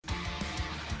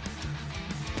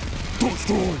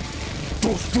Destroy!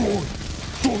 Destroy!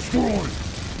 Destroy!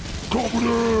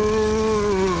 Company!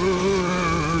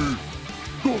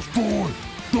 Destroy!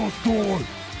 Destroy!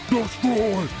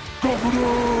 Destroy! Company!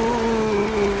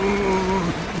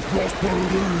 Ross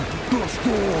Purdy!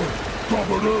 Destroy!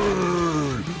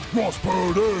 Company! Ross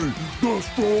Purdy!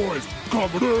 Destroys!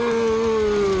 Company!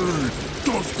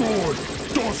 Destroy!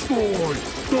 Destroy!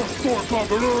 Destroy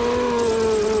Company!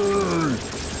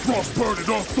 Ross Purdy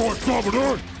destroys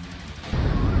Company!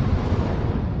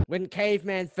 When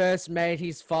caveman first made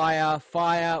his fire,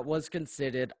 fire was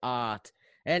considered art.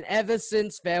 And ever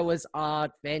since there was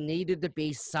art, there needed to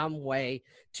be some way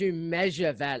to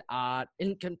measure that art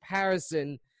in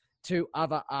comparison to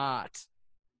other art.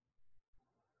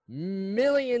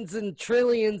 Millions and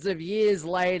trillions of years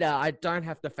later, I don't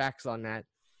have the facts on that,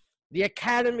 the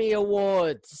Academy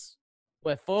Awards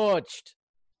were forged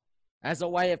as a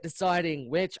way of deciding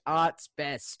which art's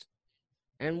best.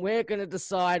 And we're going to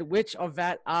decide which of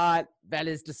that art that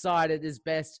is decided is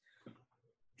best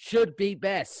should be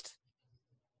best.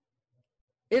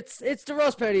 It's the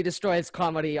Ross Purdy Destroys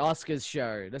Comedy Oscars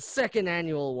show, the second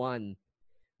annual one,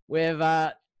 with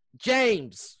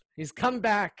James. He's come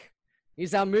back.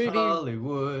 He's our movie.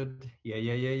 Hollywood.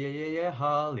 Yeah,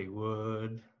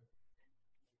 Hollywood.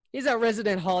 He's our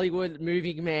resident Hollywood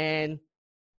movie man.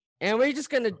 And we're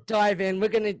just going to dive in.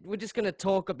 We're just going to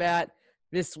talk about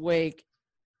this week.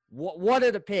 What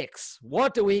are the picks?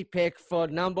 What do we pick for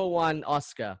number one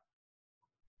Oscar?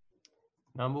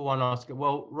 Number one Oscar.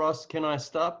 Well, Ross, can I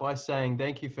start by saying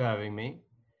thank you for having me?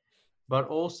 But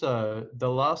also, the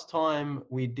last time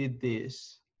we did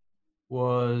this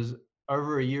was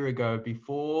over a year ago,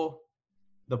 before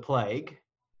the plague.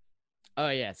 Oh,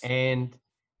 yes. And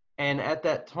at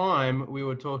that time, we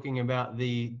were talking about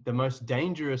the most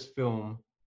dangerous film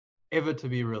ever to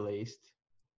be released,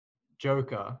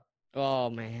 Joker. Oh,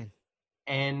 man.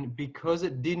 And because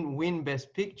it didn't win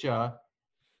Best Picture,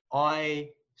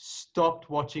 I stopped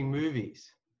watching movies.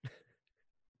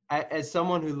 As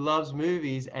someone who loves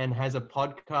movies and has a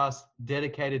podcast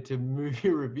dedicated to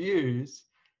movie reviews,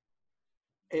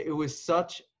 it was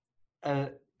such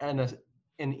an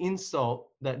insult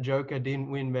that Joker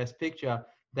didn't win Best Picture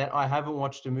that I haven't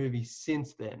watched a movie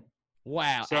since then.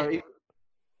 Wow. So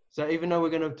even though we're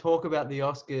going to talk about the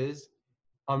Oscars,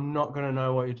 I'm not going to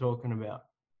know what you're talking about.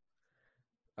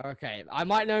 Okay, I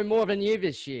might know more than you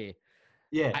this year.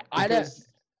 Yeah.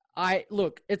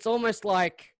 Look, it's almost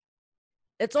like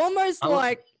it's someone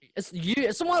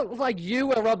like you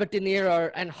were Robert De Niro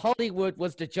and Hollywood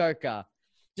was the Joker,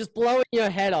 just blowing your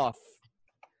head off.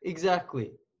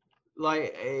 Exactly.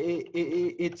 Like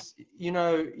it's, you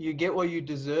know, you get what you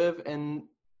deserve, and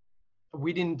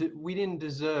we didn't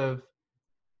deserve.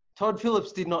 Todd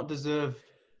Phillips did not deserve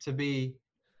to be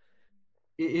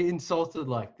insulted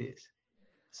like this.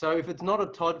 So if it's not a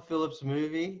Todd Phillips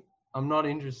movie, I'm not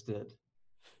interested.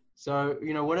 So,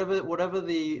 you know, whatever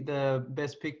the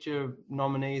Best Picture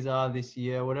nominees are this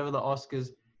year, whatever the Oscars,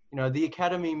 you know, the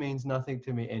Academy means nothing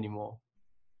to me anymore.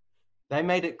 They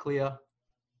made it clear.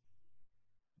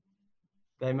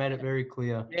 They made it very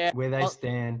clear where they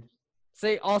stand.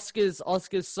 See, Oscar's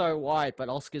so white, but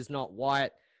Oscar's not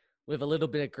white with a little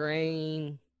bit of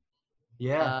green.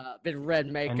 Yeah. A bit of red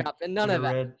makeup and none of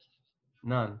that. Red,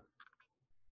 none.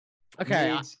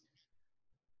 Okay.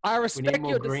 I respect we need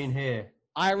more green hair.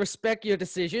 I respect your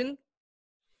decision.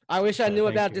 I wish I knew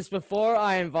about this before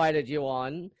I invited you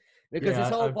on, because this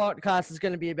whole podcast is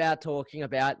going to be about talking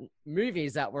about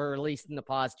movies that were released in the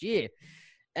past year.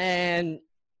 And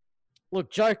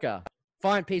look, Joker,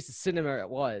 fine piece of cinema it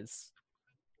was.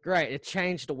 Great, it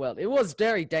changed the world. It was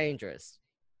very dangerous.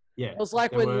 Yeah. It was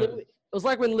like when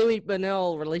Louis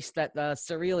Buñuel released that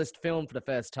surrealist film for the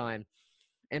first time.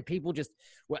 And people just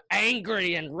were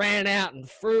angry and ran out and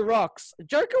threw rocks.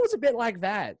 Joker was a bit like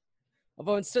that.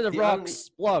 Although instead of rocks,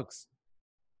 blocks.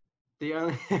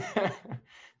 The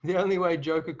only way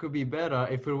Joker could be better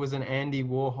if it was an Andy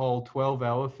Warhol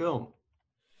 12-hour film.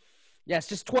 Yes,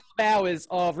 just 12 hours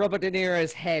of Robert De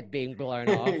Niro's head being blown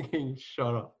off.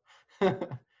 Shut up.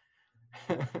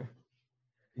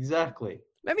 Exactly.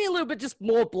 Maybe a little bit just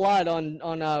more blood on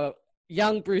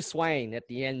young Bruce Wayne at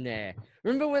the end there.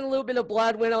 Remember when a little bit of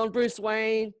blood went on Bruce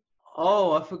Wayne?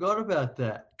 Oh, I forgot about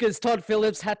that. Because Todd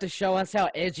Phillips had to show us how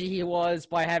edgy he was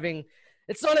by having...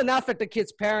 It's not enough that the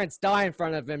kid's parents die in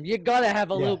front of him. You got to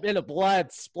have a little bit of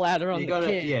blood splatter on the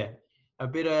kid. Yeah, a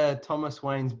bit of Thomas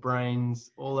Wayne's brains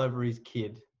all over his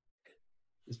kid.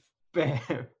 Just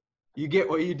bam. You get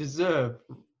what you deserve.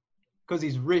 Because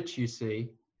he's rich, you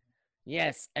see.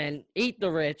 Yes, and eat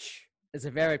the rich is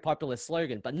a very popular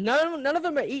slogan. But none of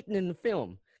them are eaten in the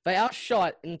film. They are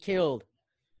shot and killed.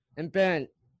 and burnt,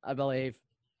 I believe.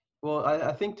 Well,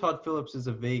 I think Todd Phillips is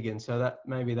a vegan, so that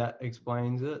maybe that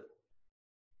explains it.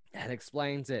 That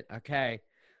explains it. Okay.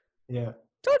 Yeah.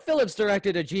 Todd Phillips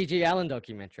directed a G.G. Allen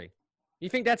documentary. You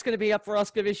think that's going to be up for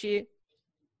Oscar this year?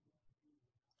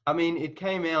 I mean, it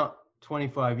came out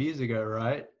 25 years ago,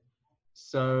 right?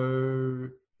 So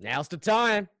Now's the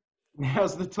time.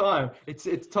 now's the time.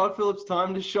 It's Todd Phillips'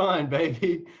 time to shine,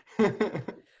 baby.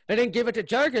 They didn't give it to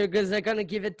Joker because they're going to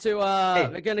give it to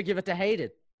they're going to give it to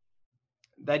Hated.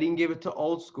 They didn't give it to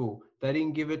Old School. They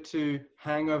didn't give it to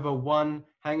Hangover 1,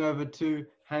 Hangover 2,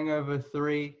 Hangover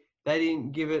 3. They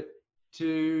didn't give it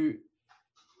to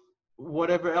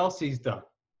whatever else he's done.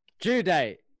 Due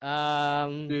Date.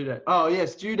 Due Date. Oh,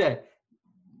 yes, Due Date.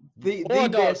 The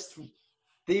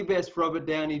best Robert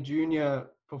Downey Jr.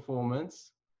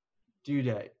 performance, Due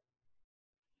Date.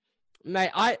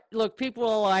 Mate, look, people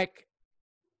are like,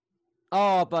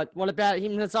 oh, but what about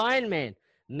him as Iron Man?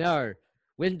 No.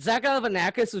 When Zach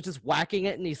Galifianakis was just whacking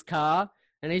it in his car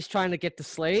and he's trying to get to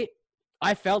sleep,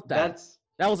 I felt that.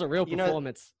 That was a real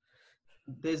performance.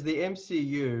 There's the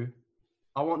MCU.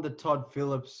 I want the Todd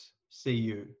Phillips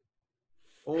CU.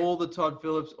 All the Todd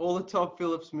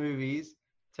Phillips movies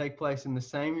take place in the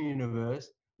same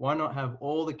universe. Why not have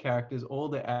all the characters, all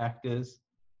the actors,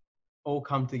 all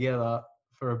come together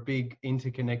for a big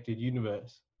interconnected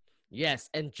universe?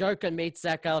 Yes, and Joker meets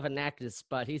Zach Galifianakis,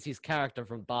 but he's his character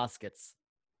from Baskets.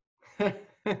 War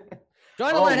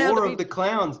of the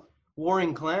Clowns.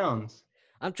 Warring Clowns.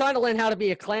 I'm trying to learn how to be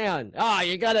a clown. Oh,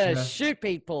 you gotta shoot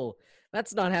people.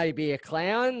 That's not how you be a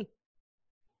clown.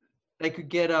 They could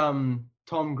get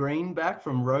Tom Green back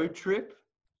from Road Trip.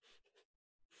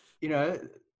 You know,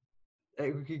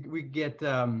 we could get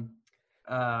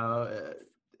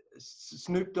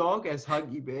Snoop Dogg as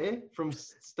Huggy Bear from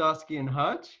Starsky and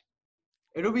Hutch.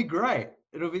 It'll be great.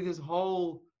 It'll be this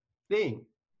whole thing.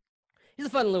 Here's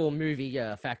a fun little movie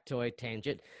factoid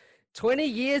tangent. 20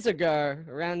 years ago,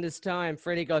 around this time,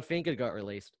 Freddy Got Fingered got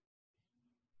released.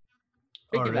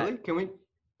 Oh, really? Can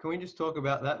we just talk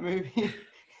about that movie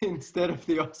instead of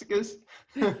the Oscars?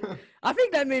 I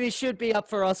think that movie should be up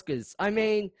for Oscars. I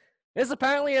mean, there's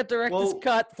apparently a director's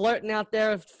cut floating out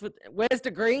there. Where's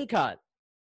the green cut?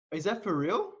 Is that for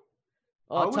real?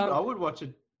 I would watch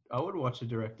it. I would watch a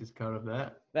director's cut of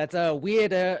that. That's a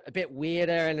bit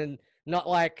weirder, and then not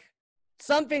like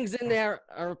some things in there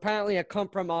are apparently a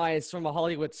compromise from a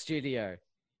Hollywood studio.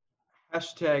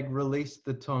 Hashtag release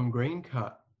the Tom Green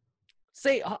cut.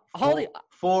 See,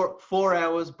 4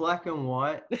 hours, black and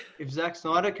white. If Zack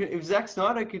Snyder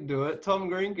could do it, Tom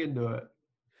Green can do it.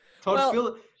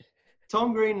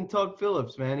 Tom Green and Todd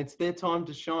Phillips, man, it's their time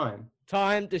to shine.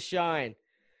 Time to shine.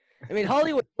 I mean,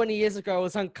 Hollywood 20 years ago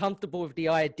was uncomfortable with the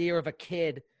idea of a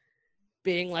kid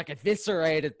being like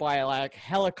eviscerated by like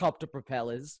helicopter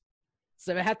propellers.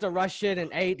 So they had to rush in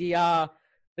and ADR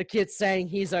the kid saying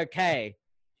he's okay.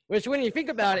 Which, when you think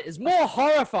about it, is more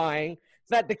horrifying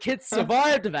that the kid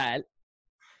survived that.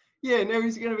 Yeah, now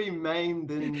he's going to be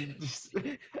maimed and just,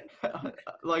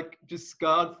 just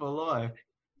scarred for life.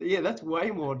 Yeah, that's way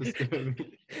more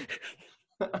disturbing.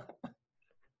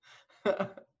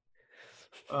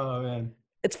 Oh, man.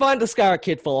 It's fine to scar a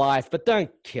kid for life, but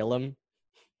don't kill him.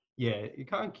 Yeah, you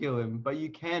can't kill him, but you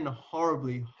can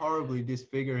horribly, horribly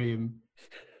disfigure him.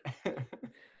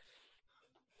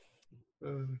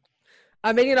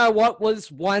 I mean, you know, what was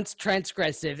once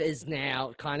transgressive is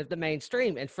now kind of the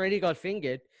mainstream, and Freddy Got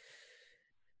Fingered.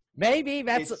 Maybe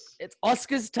it's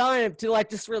Oscars time to like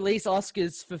just release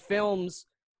Oscars for films.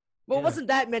 Well, it wasn't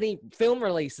that many film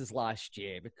releases last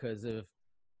year because of,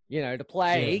 the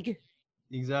plague. Yeah,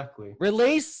 exactly.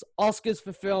 Release Oscars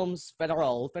for films that are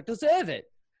old but deserve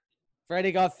it.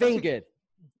 Freddy Got Fingered.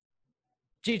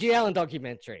 G.G. Allen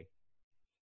documentary.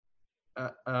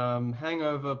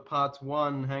 Hangover Part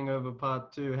 1, Hangover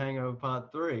Part 2, Hangover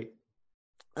Part 3.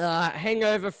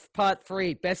 Hangover Part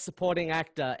 3, Best Supporting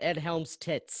Actor, Ed Helms'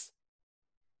 tits.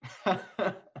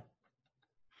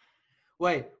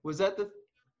 Wait, was that the...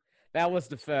 That was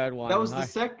the third one. That was the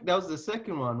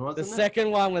second one, wasn't it? The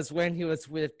second one was when he was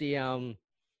with the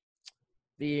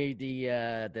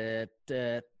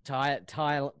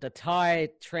Thai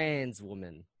trans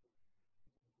woman.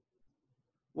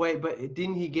 Wait, but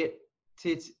didn't he get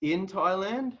tits in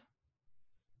Thailand?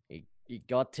 He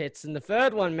got tits in the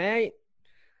third one, mate.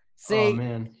 See, oh,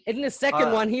 man. In the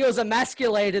second one, he was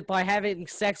emasculated by having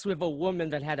sex with a woman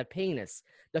that had a penis.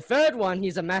 The third one,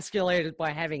 he's emasculated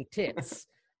by having tits.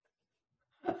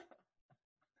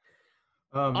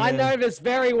 Oh, man. I know this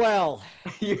very well.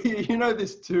 You know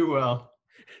this too well.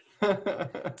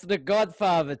 It's the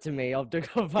Godfather to me of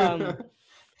shitty,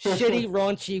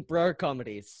 raunchy bro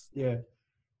comedies. Yeah.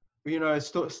 you know,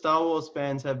 Star Wars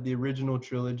fans have the original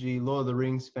trilogy. Lord of the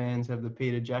Rings fans have the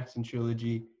Peter Jackson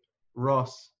trilogy.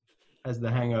 Ross has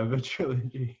the Hangover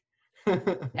trilogy.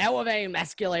 How will they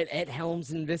emasculate Ed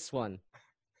Helms in this one?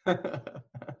 Can't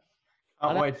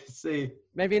wait to see.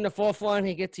 Maybe in the fourth one,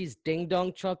 he gets his ding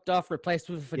dong chopped off, replaced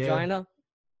with a vagina.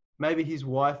 Maybe his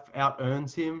wife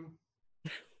out-earns him.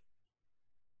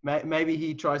 Maybe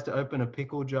he tries to open a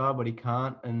pickle jar, but he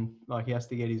can't, and like he has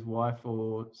to get his wife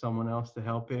or someone else to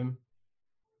help him.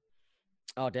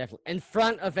 Oh, definitely. In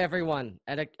front of everyone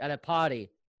at a party.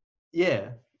 Yeah.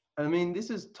 I mean, this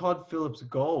is Todd Phillips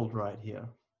gold right here.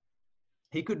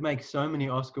 He could make so many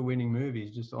Oscar-winning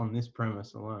movies just on this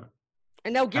premise alone.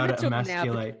 And they'll give How it to him now.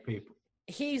 emasculate people.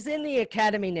 He's in the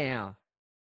Academy now.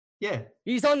 Yeah.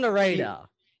 He's on the radar.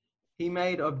 He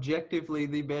made objectively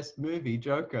the best movie,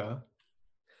 Joker.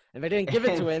 And they didn't give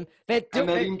it to him. They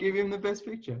didn't give him the best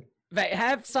picture. They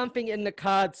have something in the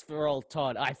cards for old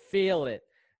Todd. I feel it.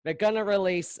 They're gonna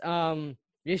release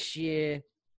this year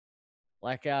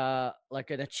like an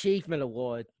achievement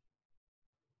award.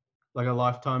 Like a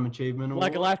Lifetime Achievement Award?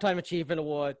 Like a Lifetime Achievement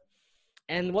Award.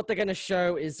 And what they're going to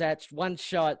show is that one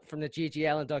shot from the G.G.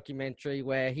 Allen documentary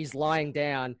where he's lying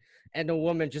down and the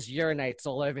woman just urinates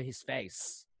all over his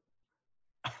face.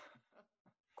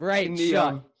 Great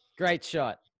shot. Great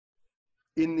shot.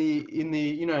 In the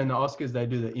you know, in the Oscars they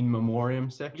do the in memoriam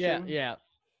section. Yeah.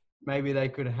 Maybe they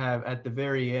could have at the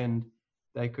very end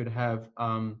they could have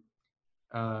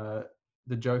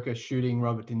the Joker shooting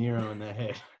Robert De Niro in the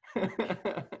head.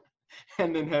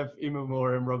 And then have in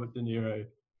memoriam Robert De Niro.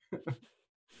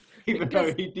 Even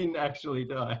though he didn't actually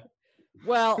die.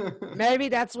 Well, maybe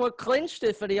that's what clinched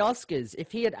it for the Oscars.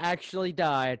 If he had actually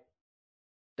died,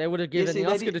 they would have given the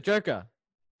Oscar to Joker.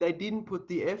 They didn't put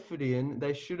the effort in.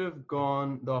 They should have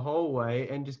gone the whole way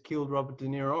and just killed Robert De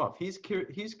Niro off.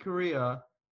 His career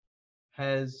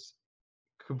has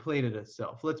completed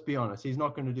itself. Let's be honest. He's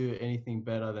not going to do anything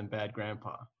better than Bad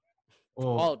Grandpa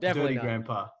or Dirty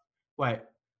Grandpa. Wait,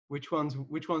 which one's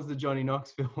the Johnny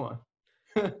Knoxville one?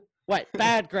 Wait,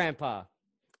 Bad Grandpa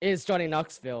is Johnny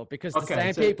Knoxville because the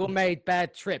same people made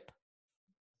Bad Trip.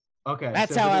 Okay.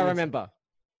 That's how I remember.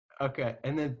 Okay,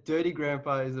 and then Dirty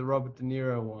Grandpa is the Robert De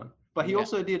Niro one. But he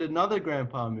also did another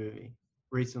Grandpa movie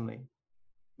recently,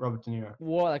 Robert De Niro.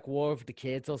 War of the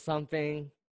Kids or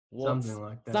something. Something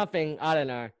like that. Something, I don't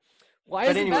know. Why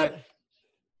but is anyway,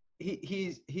 that?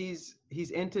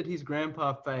 He's entered his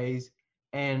grandpa phase,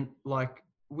 and like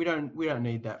we don't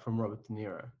need that from Robert De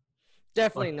Niro.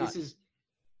 Definitely like, not.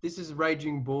 This is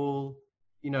Raging Bull,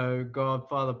 you know,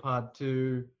 Godfather Part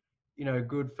 2, you know,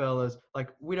 Goodfellas. Like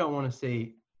we don't want to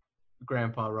see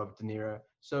Grandpa Robert De Niro.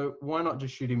 So why not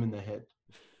just shoot him in the head?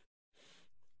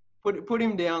 Put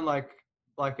him down like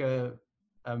a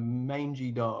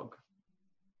mangy dog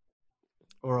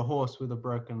or a horse with a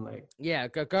broken leg. Yeah,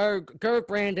 go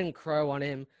Brandon Crow on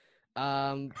him.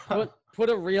 Put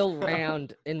a real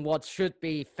round in what should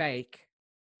be fake.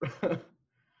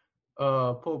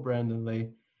 Poor Brandon Lee.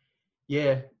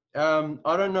 Yeah.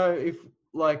 I don't know if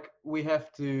like we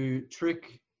have to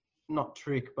not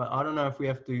trick, but I don't know if we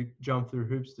have to jump through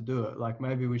hoops to do it. Like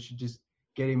maybe we should just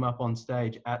get him up on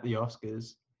stage at the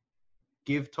Oscars,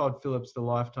 give Todd Phillips the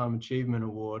Lifetime Achievement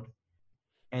Award,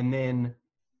 and then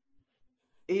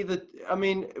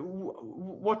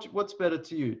what's better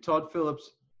to you? Todd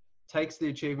Phillips takes the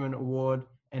Achievement Award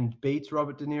and beats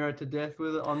Robert De Niro to death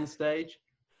with it on the stage,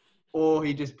 or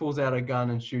he just pulls out a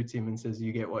gun and shoots him and says,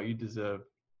 "You get what you deserve."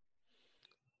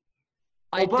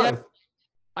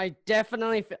 I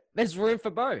definitely. There's room for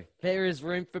both. There is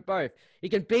room for both. You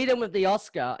can beat him with the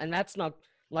Oscar, and that's not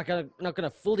going to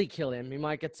fully kill him. He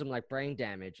might get some like brain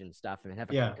damage and stuff and have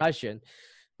a concussion,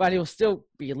 but he'll still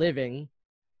be living.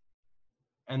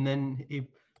 And then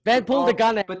pull the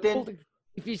gun out. But then,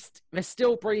 if they're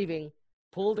still breathing,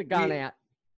 pull the gun out.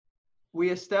 We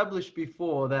established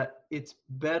before that it's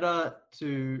better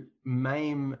to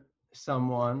maim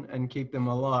someone and keep them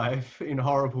alive in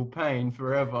horrible pain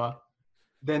forever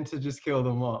than to just kill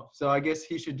them off. So I guess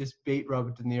he should just beat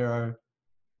Robert De Niro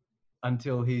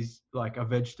until he's like a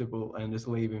vegetable and just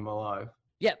leave him alive.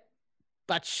 Yep.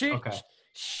 But shoot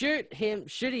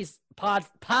his part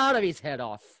of his head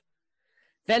off.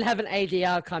 Then have an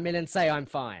ADR come in and say, "I'm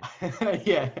fine."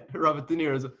 Yeah, Robert De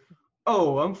Niro's,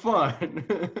 "Oh, I'm fine.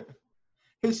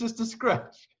 It's just a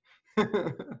scratch."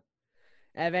 And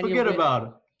then Forget about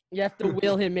it. You have to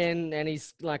wheel him in, and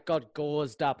he's like got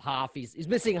gauzed up he's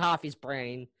missing half his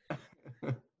brain.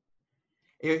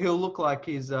 He'll look like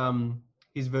his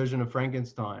version of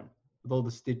Frankenstein with all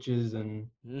the stitches and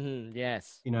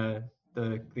yes, you know,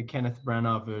 the Kenneth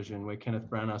Branagh version where Kenneth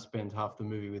Branagh spends half the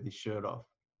movie with his shirt off.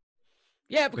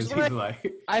 Yeah, because because when he's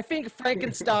like, I think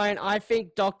Frankenstein, I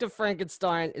think Dr.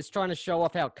 Frankenstein is trying to show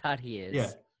off how cut he is.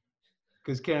 yeah,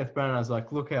 because Kenneth Branagh's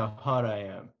like, look how hot I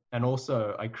am, and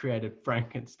also I created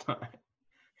Frankenstein.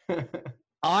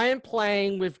 I am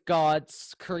playing with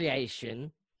God's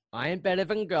creation. I am better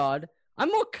than God. I'm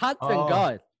more cut than Oh.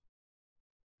 God.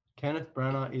 Kenneth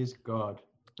Branagh is God.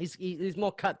 He's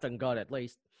more cut than God, at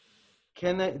least.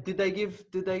 Did they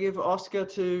give Oscar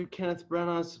to Kenneth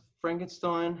Branagh's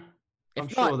Frankenstein? If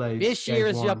I'm not, sure they this year gave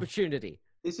is the one. opportunity.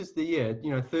 This is the year.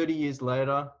 30 years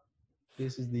later,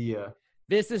 this is the year.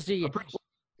 This is the year. I'm pretty-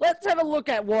 Let's have a look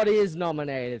at what is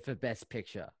nominated for Best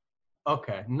Picture.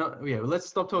 Okay, let's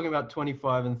stop talking about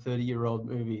 25 and 30-year-old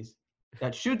movies.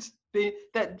 That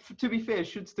to be fair,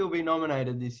 should still be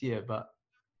nominated this year. But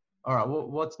all right,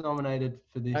 what's nominated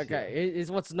for this year? Okay, is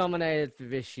what's nominated for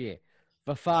this year.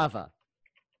 The Father.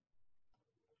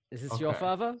 Is this your Okay.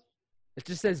 father? It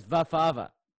just says The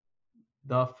Father.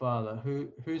 The Father.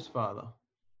 Whose father?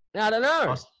 I don't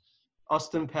know.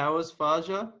 Austin Powers'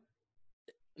 father?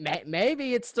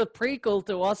 Maybe it's the prequel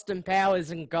to Austin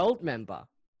Powers and Goldmember.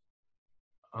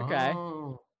 Okay.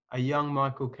 Oh, a young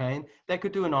Michael Caine. They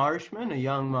could do an Irishman, a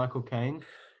young Michael Caine.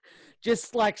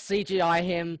 Just like CGI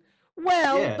him.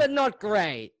 Well, Yeah. but not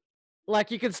great.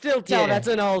 Like, you can still tell Yeah. that's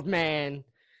an old man.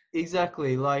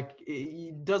 Exactly. Like,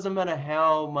 it doesn't matter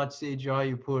how much CGI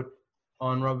you put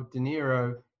on Robert De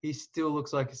Niro, he still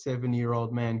looks like a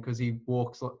 70-year-old man because he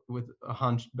walks with a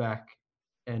hunched back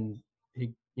and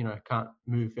he, can't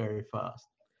move very fast.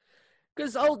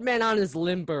 Because old men aren't as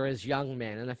limber as young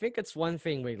men, and I think it's one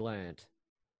thing we learned.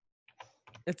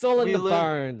 It's all in We the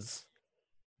learned- bones.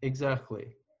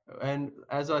 Exactly. And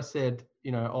as I said,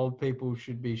 old people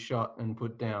should be shot and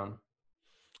put down.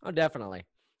 Oh, definitely.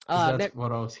 'Cause that's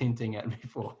what I was hinting at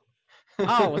before.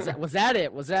 Oh, was that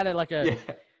it? Was that it? Like a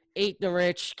Yeah. eat the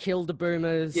rich, kill the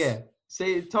boomers? Yeah.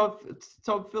 See, Todd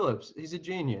Phillips, he's a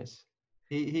genius.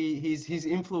 He's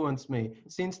influenced me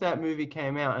since that movie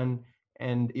came out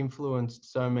and influenced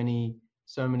so much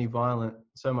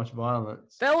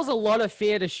violence. There was a lot of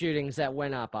theater shootings that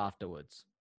went up afterwards.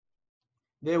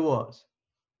 There was.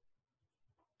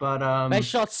 But They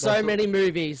shot so that's what- many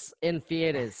movies in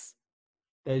theaters.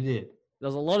 They did.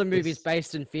 There's a lot of movies It's-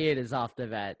 based in theaters after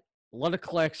that. A lot of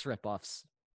Clerks ripoffs,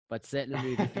 but set in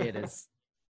movie theaters.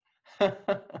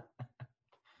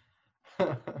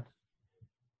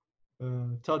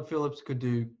 Todd Phillips could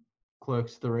do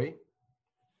Clerks 3.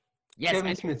 Yes, Kevin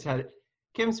and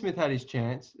Smith had his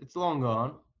chance. It's long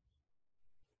gone.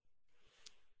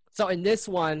 so in this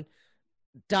one,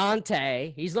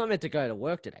 Dante, he's not meant to go to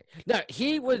work today. No,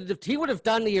 he would have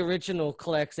done the original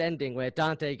Clerks ending where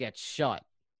Dante gets shot.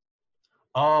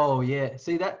 Oh yeah.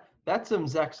 See that's some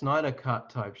Zack Snyder cut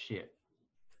type shit.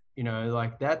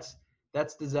 Like that's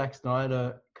the Zack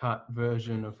Snyder cut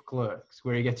version of Clerks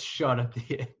where he gets shot at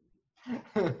the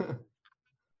end.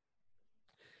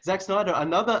 Zack Snyder,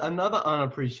 another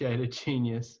unappreciated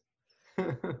genius.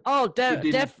 Oh,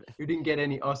 who didn't get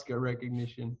any Oscar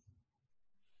recognition.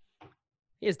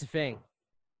 Here's the thing.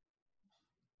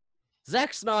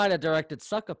 Zack Snyder directed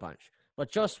Sucker Punch, but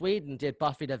Joss Whedon did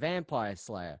Buffy the Vampire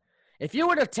Slayer. If you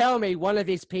were to tell me one of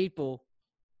these people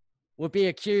would be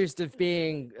accused of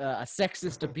being a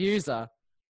sexist abuser,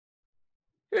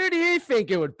 who do you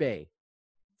think it would be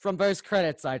from those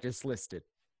credits I just listed?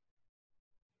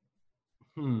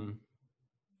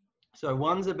 So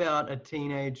one's about a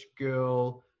teenage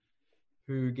girl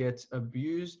who gets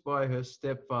abused by her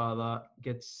stepfather,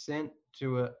 gets sent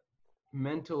to a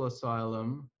mental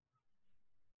asylum,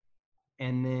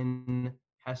 and then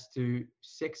has to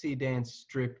sexy dance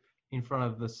strip in front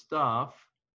of the staff.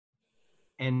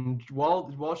 And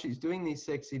while she's doing these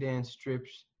sexy dance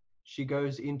strips, she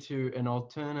goes into an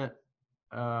alternate,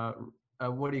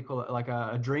 what do you call it, like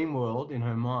a dream world in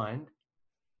her mind,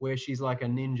 where she's like a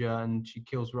ninja and she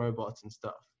kills robots and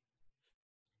stuff.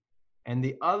 And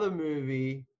the other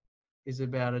movie is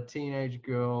about a teenage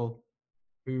girl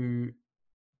who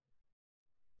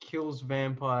kills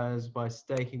vampires by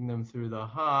staking them through the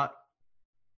heart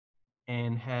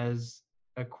and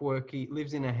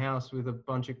lives in a house with a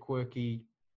bunch of quirky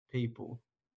people.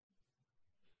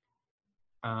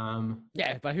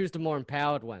 Yeah, but who's the more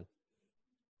empowered one?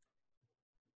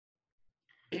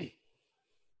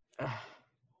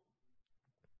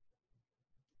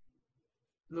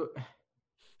 Look,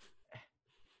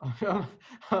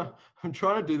 I'm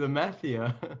trying to do the math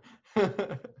here.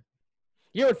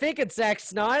 You would think it's Zack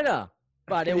Snyder,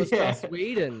 but it was Yeah. Joss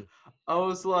Whedon. I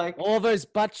was like, All those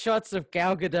butt shots of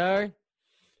Gal Gadot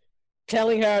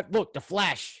telling her, "Look, the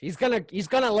Flash. He's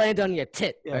gonna land on your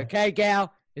tit, Yeah. okay,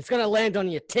 Gal? He's gonna land on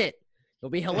your tit. It'll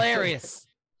be hilarious."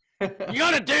 You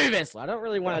gotta do this. I don't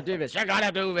really want to do this. You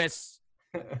gotta do this.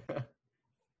 I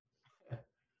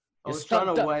was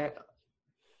trying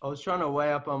to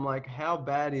weigh up. I'm like, how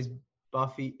bad is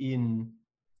Buffy in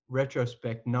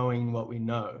retrospect, knowing what we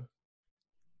know?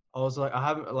 I was like,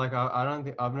 I don't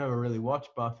think I've never really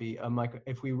watched Buffy. I'm like,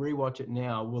 if we rewatch it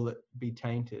now, will it be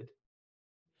tainted?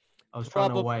 I was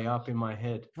trying to weigh up in my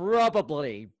head.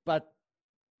 Probably, but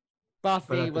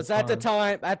Buffy was at the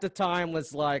time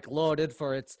was like lauded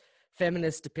for its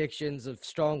feminist depictions of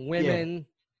strong women. Yeah.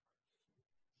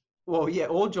 Well, yeah,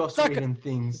 all Joss Whedon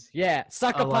things. Yeah,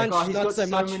 Sucker Punch, like, he's not got so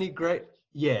much. many great.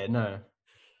 Yeah, no.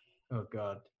 Oh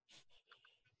God.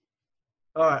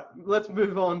 All right, let's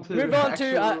move on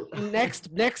to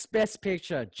next best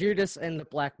picture, Judas and the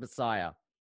Black Messiah.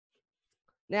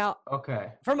 Now,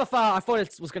 okay, from afar, I thought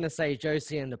it was going to say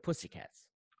Josie and the Pussycats.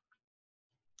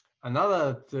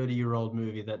 Another 30-year-old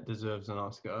movie that deserves an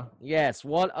Oscar. Yes,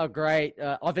 what a great,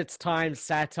 of its time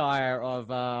satire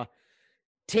of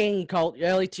teen cult,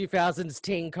 early 2000s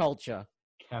teen culture.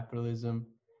 Capitalism.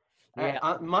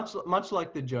 Yeah. Much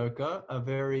like the Joker, a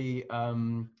very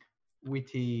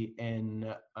witty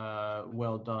and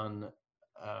well done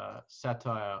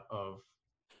satire of,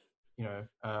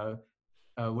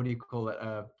 what do you call it?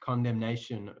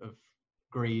 Condemnation of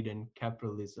greed and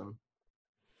capitalism.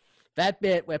 That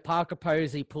bit where Parker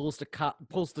Posey pulls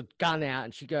the gun out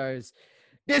and she goes,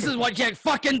 "This is what you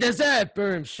fucking deserve!"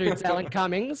 Boom, shoots Alan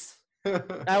Cummings.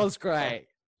 That was great.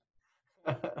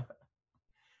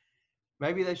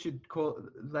 Maybe they should do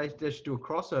a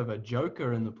crossover,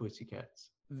 Joker and the Pussycats.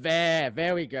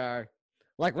 There we go.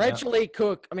 Like Rachel Lee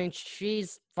Cook, I mean,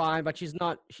 she's fine, but she's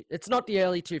not. It's not the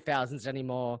early 2000s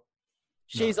anymore.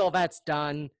 She's all that's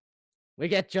done. We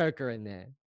get Joker in there.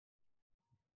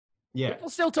 Yeah. People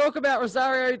still talk about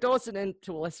Rosario Dawson and,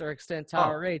 to a lesser extent,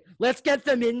 Tara Reid. Let's get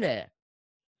them in there.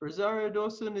 Rosario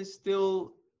Dawson is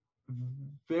still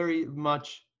very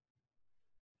much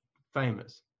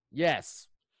famous. Yes.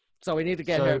 So we need to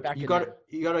get her back in there.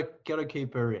 You gotta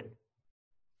keep her in.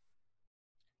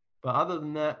 But other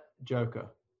than that, Joker.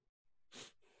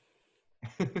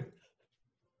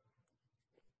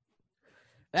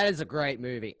 That is a great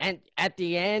movie. And at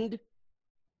the end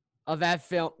of that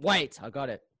film, wait, I got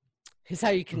it. Here's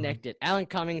how you connect it. Alan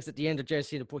Cummings at the end of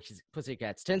Josie and the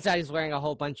Pussycats. Turns out he's wearing a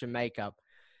whole bunch of makeup.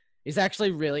 He's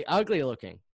actually really ugly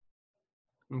looking.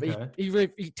 Okay.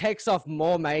 But he takes off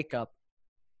more makeup.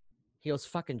 He was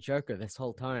fucking Joker this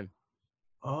whole time.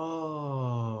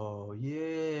 Oh,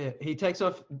 yeah. He takes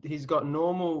off, he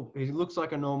looks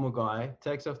like a normal guy,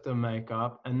 takes off the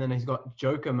makeup, and then he's got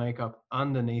Joker makeup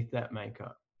underneath that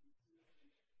makeup.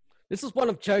 This is one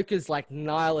of Joker's like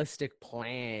nihilistic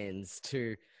plans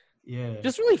to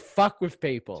just really fuck with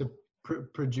people. To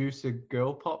produce a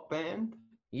girl pop band?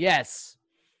 Yes.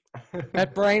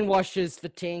 That brainwashes the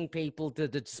teen people to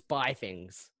spy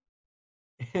things.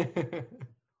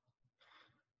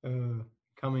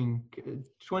 Coming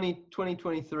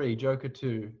 2023, Joker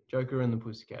 2, Joker and the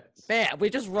Pussycats. Yeah, we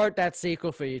just wrote that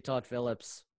sequel for you, Todd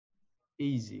Phillips.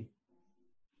 Easy.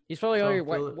 He's probably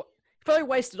probably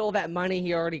wasted all that money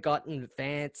he already got in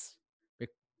advance.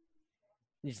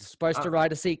 He's supposed to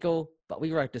write a sequel, but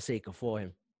we wrote the sequel for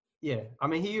him. Yeah, I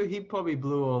mean, he probably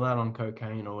blew all that on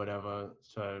cocaine or whatever.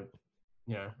 So,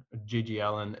 Gigi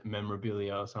Allen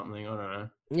memorabilia or something. I don't know.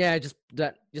 Yeah,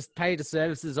 just pay the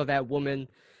services of that woman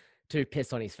to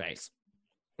piss on his face.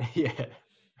 Yeah,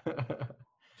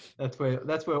 that's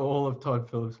where all of Todd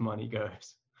Phillips' money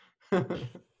goes.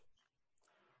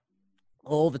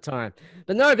 All the time.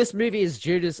 But no, this movie is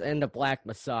Judas and the Black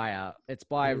Messiah. It's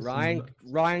by Ryan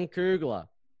Coogler.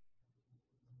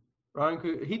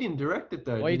 He didn't direct it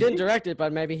though. Well, he didn't direct it,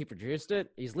 but maybe he produced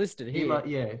it. He's listed here.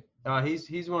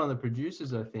 He's one of the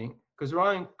producers, I think, because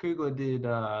Ryan Coogler did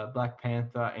Black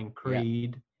Panther and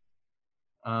Creed.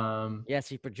 Yeah. Yes,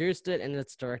 he produced it, and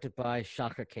it's directed by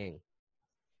Shaka King.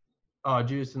 Oh,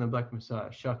 Judas and the Black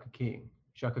Messiah, Shaka King.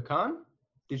 Shaka Khan?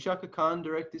 Did Shaka Khan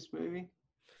direct this movie?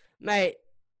 Mate,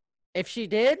 if she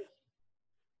did,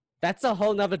 that's a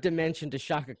whole nother dimension to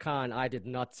Shaka Khan I did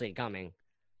not see coming.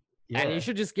 Yeah. And you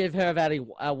should just give her that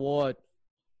award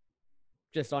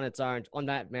just on its own, on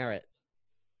that merit.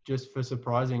 Just for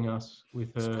surprising us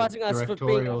with her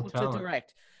directorial talent. To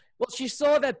direct. Well, she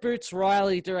saw that Boots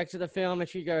Riley directed the film, and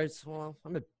she goes, well,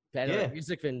 I'm a better at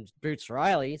music than Boots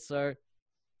Riley, so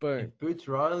boom. If Boots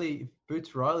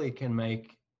Riley can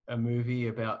make a movie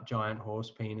about giant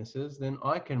horse penises, then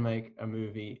I can make a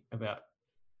movie about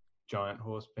giant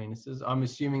horse penises. I'm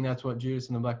assuming that's what Judas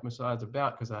and the Black Messiah is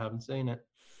about because I haven't seen it.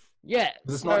 Yeah.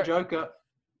 It's not Joker.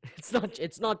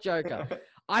 It's not Joker.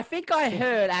 I think I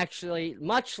heard actually,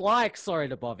 much like Sorry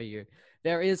to Bother You,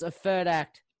 there is a third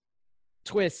act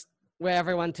twist where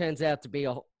everyone turns out to be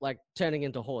like turning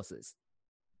into horses.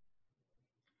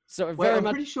 So Wait, very I'm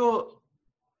much pretty sure.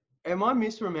 Am I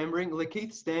misremembering?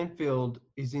 Lakeith Stanfield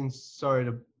is in Sorry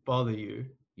to Bother You,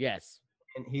 yes.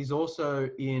 and he's also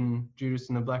in Judas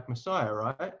and the Black Messiah,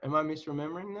 right? Am I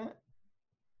misremembering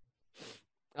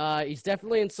that? He's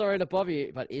definitely in Sorry to Bother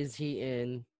You, but is he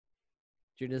in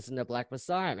Judas and the Black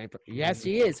Messiah? I mean, yes,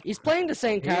 he is. He's playing the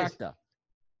same He is. character.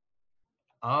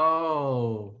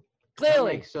 Oh, that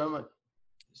Clearly. makes so much.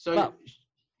 So Well-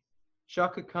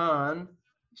 Shaka Khan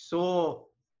saw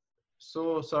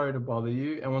Sorry to Bother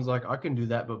You and was like, I can do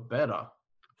that, but better.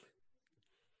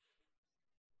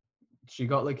 She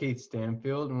got Lakeith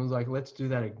Stanfield and was like, let's do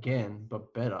that again,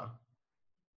 but better.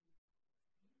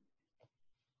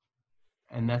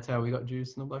 And that's how we got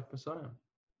Judas and the Black Messiah.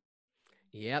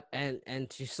 Yep,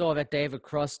 and she saw that David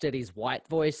Cross did his white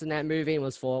voice in that movie and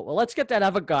was for, well, let's get that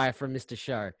other guy from Mr.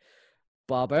 Show,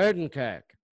 Bob Odenkirk.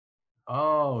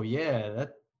 Oh yeah,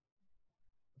 that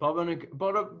Bob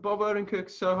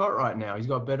Odenkirk's so hot right now. He's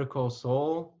got Better Call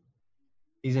Saul.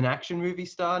 He's an action movie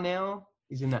star now.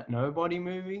 He's in that Nobody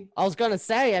movie. I was gonna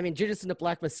say, I mean, Judas and the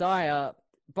Black Messiah,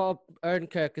 Bob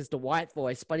Odenkirk is the white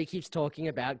voice, but he keeps talking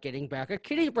about getting back a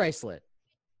kitty bracelet.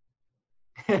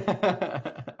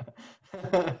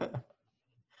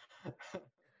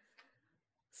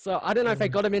 So I don't know if they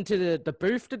got him into the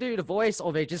booth to do the voice,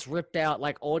 or they just ripped out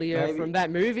like audio Maybe. from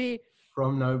that movie.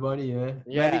 From Nobody, yeah.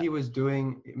 Yeah.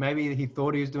 Maybe he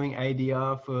thought he was doing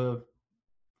ADR for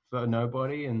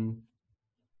Nobody, and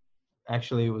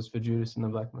actually it was for Judas and the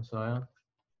Black Messiah.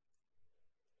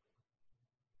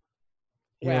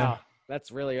 Wow, that's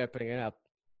really opening it up.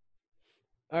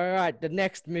 All right, the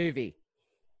next movie,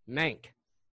 Mank.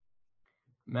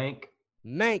 Mank.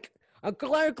 I'm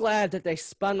glad that they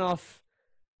spun off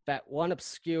that one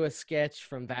obscure sketch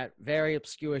from that very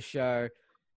obscure show,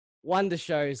 Wonder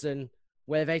Chosen,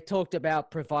 where they talked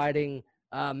about providing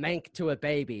Mank to a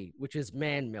baby, which is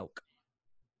man milk.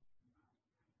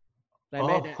 They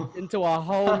made it into a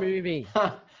whole movie.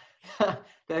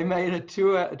 They made a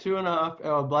 2.5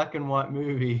 hour black and white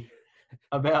movie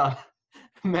about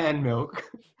man milk.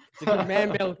 To give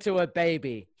man milk to a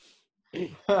baby.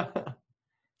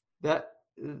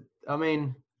 I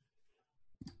mean,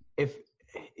 if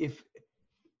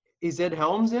is Ed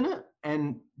Helms in it,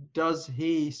 and does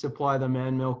he supply the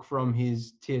man milk from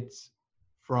his tits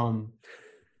from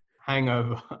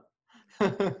Hangover?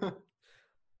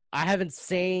 I haven't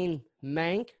seen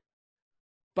Mank,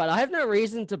 but I have no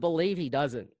reason to believe he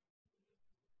doesn't.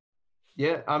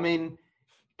 Yeah, I mean,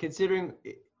 considering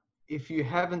if you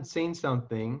haven't seen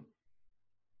something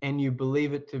and you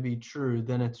believe it to be true,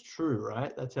 then it's true,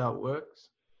 right? That's how it works.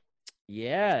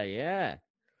 Yeah.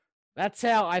 That's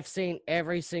how I've seen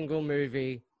every single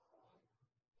movie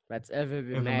that's ever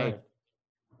been made.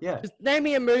 Yeah. Just name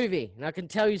me a movie, and I can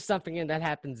tell you something that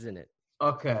happens in it.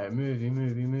 Okay, movie.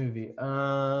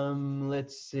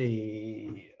 Let's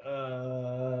see.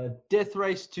 Death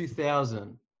Race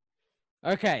 2000.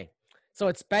 Okay, so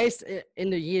it's based in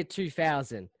the year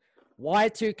 2000.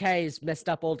 Y2K has messed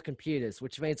up all the computers,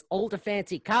 which means all the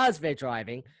fancy cars they're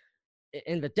driving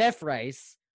in the Death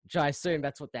Race, which I assume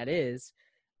that's what that is,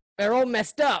 they're all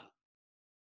messed up.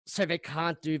 So they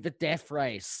can't do the Death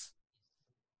Race.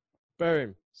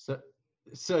 Boom.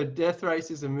 So Death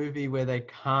Race is a movie where they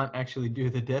can't actually do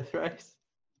the Death Race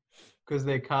because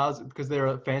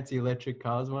their fancy electric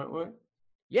cars won't work.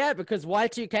 Yeah, because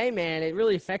Y2K, man, it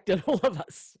really affected all of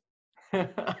us.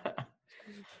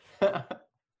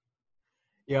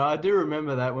 Yeah, I do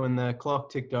remember that when the clock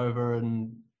ticked over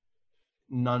and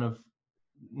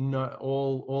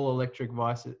all electric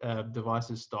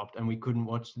devices stopped and we couldn't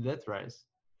watch the Death Race.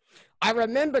 I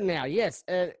remember now, yes.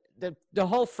 The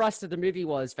whole thrust of the movie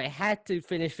was they had to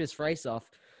finish this race off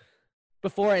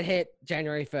before it hit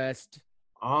January 1st,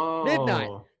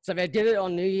 midnight. So they did it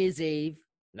on New Year's Eve.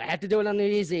 They had to do it on New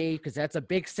Year's Eve because that's a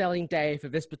big selling day for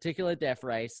this particular Death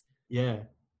Race. Yeah.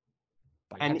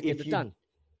 But you had to get it done.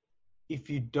 If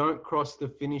you don't cross the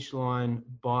finish line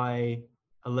by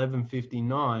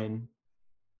 11:59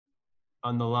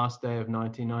 on the last day of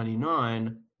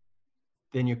 1999,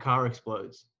 then your car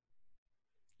explodes.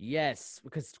 Yes,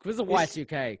 because of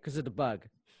Y2K, because of the bug.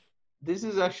 This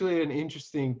is actually an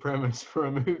interesting premise for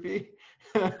a movie,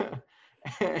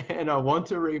 and I want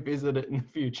to revisit it in the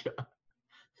future.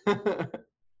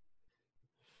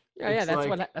 Yeah,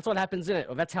 that's what happens in it.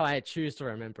 Or that's how I choose to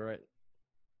remember it.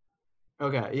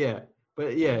 Okay, yeah,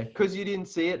 but yeah, because you didn't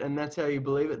see it, and that's how you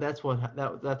believe it. That's what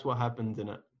happens in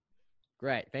it.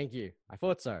 Great, thank you. I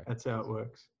thought so. That's how it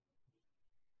works.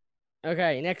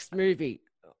 Okay, next movie.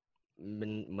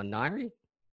 Minari?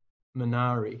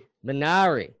 Minari.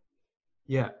 Minari.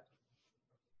 Yeah.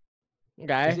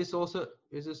 Okay. Is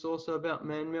this also about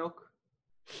man milk?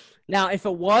 Now, if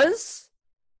it was,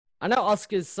 I know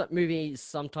Oscars movies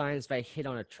sometimes they hit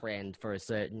on a trend for a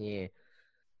certain year.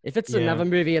 If it's Yeah. another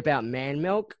movie about man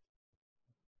milk,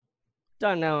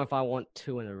 don't know if I want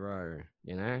two in a row,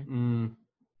 you know?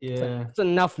 Yeah. It's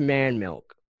enough man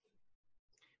milk.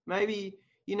 Maybe,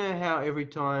 you know how every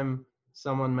time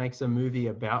someone makes a movie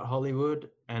about Hollywood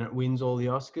and it wins all the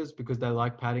Oscars because they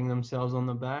like patting themselves on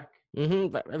the back?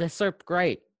 But they're so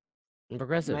great and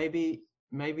progressive.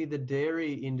 Maybe the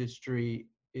dairy industry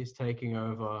is taking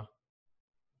over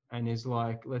and is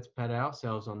like, let's pat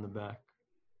ourselves on the back.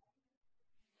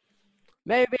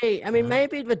 Maybe, I mean, Yeah.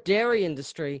 maybe the dairy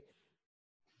industry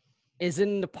is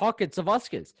in the pockets of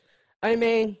Oscars. I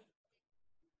mean,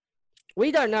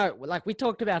 we don't know. Like, we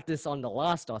talked about this on the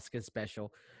last Oscars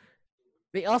special.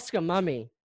 The Oscar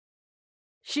mummy,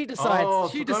 she decides, Oh,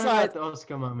 I forgot about the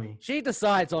Oscar mummy. she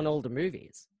decides on all the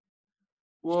movies.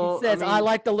 Well, She says, I I mean,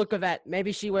 like the look of that.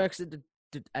 Maybe she works at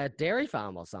a dairy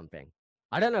farm or something.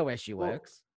 I don't know where she well,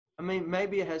 works. I mean,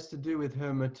 maybe it has to do with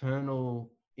her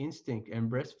maternal instinct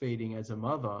and breastfeeding as a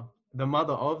mother, the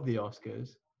mother of the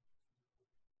Oscars.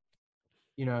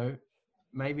 You know,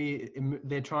 maybe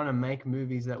they're trying to make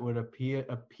movies that would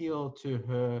appeal to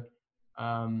her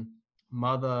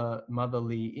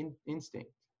motherly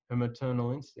instinct, her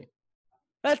maternal instinct.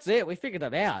 That's it. We figured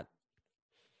it out.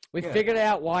 We Yeah. figured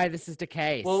out why this is the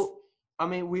case. Well, I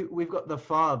mean, we've got the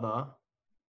father,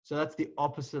 so that's the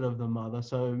opposite of the mother.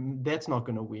 So that's not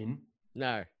going to win.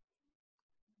 No.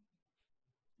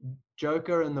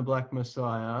 Joker and the Black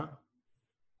Messiah.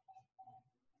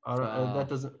 I don't. That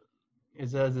doesn't.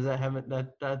 Does that have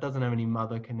that doesn't have any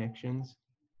mother connections?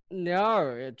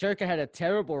 No. Joker had a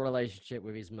terrible relationship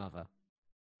with his mother.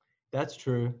 That's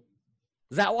true.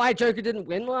 Is that why Joker didn't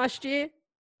win last year?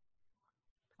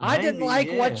 I didn't Maybe, like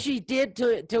yeah. what she did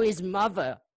to his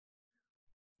mother.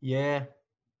 Yeah.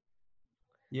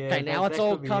 Yeah. Okay, now that it's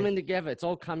all could be coming it. together. It's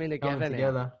all coming together Coming now.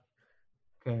 together.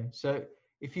 Okay, so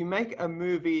if you make a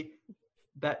movie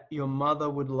that your mother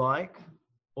would like,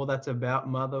 or that's about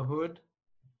motherhood,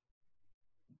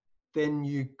 then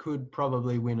you could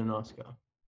probably win an Oscar.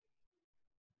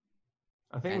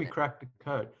 I think we cracked the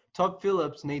code. Todd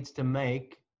Phillips needs to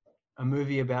make a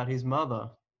movie about his mother.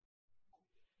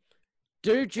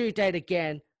 Do Due Date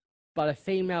again, but a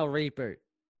female reboot.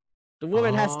 The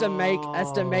woman has to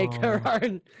make her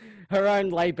own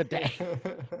Labor Day.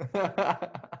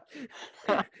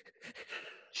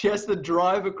 She has to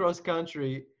drive across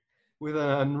country with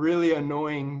a really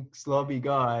annoying slobby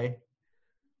guy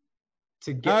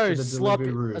to get to the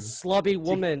delivery room. A slobby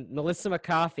woman, Melissa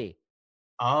McCarthy.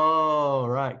 Oh,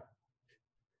 right.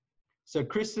 So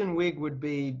Kristen Wiig would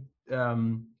be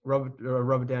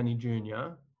Robert Downey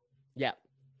Jr. Yeah.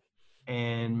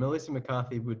 And Melissa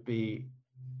McCarthy would be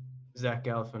Zach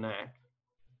Galifianakis.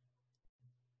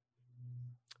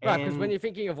 Right, because when you're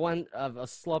thinking of one of a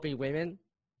sloppy women,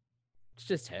 it's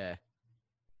just her.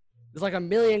 There's like a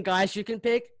million guys you can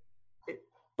pick,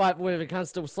 but when it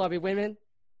comes to sloppy women,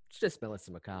 it's just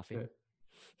Melissa McCarthy.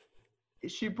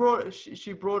 She brought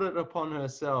it upon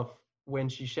herself when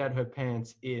she shat her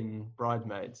pants in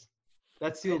Bridesmaids.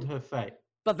 That sealed her fate.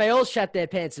 But they all shat their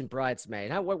pants in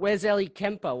Bridesmaid. Huh? Where's Ellie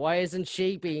Kemper? Why isn't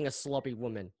she being a sloppy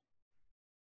woman?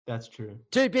 That's true.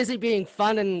 Too busy being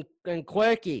fun and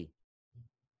quirky.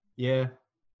 Yeah.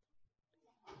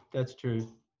 That's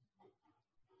true.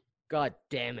 God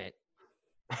damn it.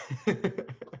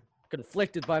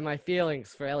 Conflicted by my feelings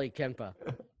for Ellie Kemper.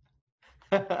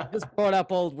 Just brought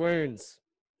up old wounds.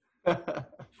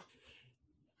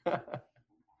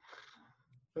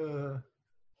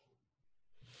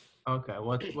 Okay,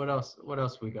 what else? What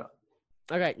else we got?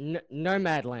 Okay,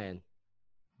 Nomadland.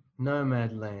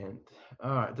 Nomadland.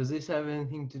 All right. Does this have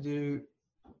anything to do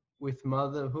with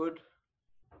motherhood?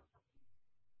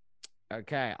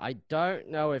 Okay, I don't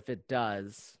know if it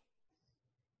does.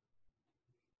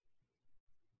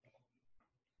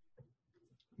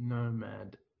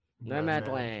 Nomadland.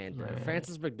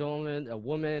 Frances McDormand, a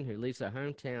woman who leaves her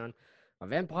hometown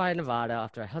of Empire, Nevada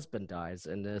after her husband dies,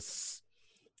 and the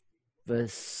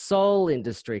soul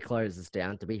industry closes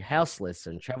down to be houseless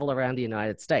and travel around the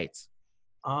United States.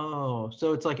 Oh,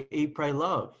 so it's like Eat, Pray,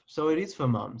 Love. So it is for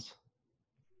mums.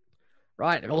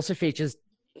 Right. It also features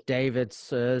David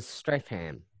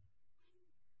Strathairn.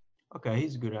 Okay,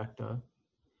 he's a good actor.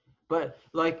 But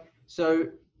like, so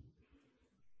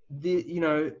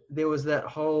there was that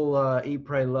whole Eat,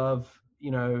 Pray, Love,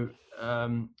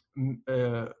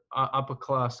 upper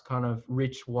class kind of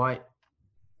rich white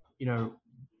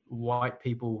white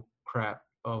people crap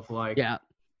of like, Yeah.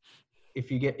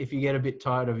 if you get a bit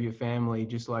tired of your family,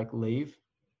 just like leave.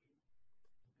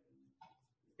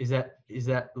 Is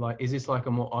this like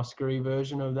a more Oscar-y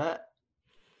version of that?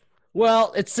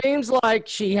 Well, it seems like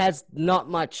she has not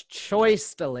much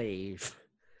choice to leave.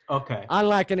 Okay.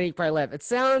 Unlike an Eat, Pray, Love. It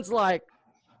sounds like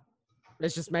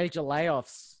there's just major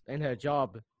layoffs in her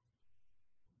job.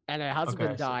 And her husband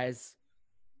Okay, so- dies.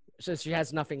 So she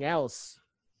has nothing else.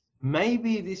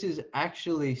 Maybe this is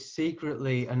actually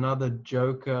secretly another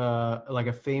Joker, like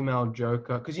a female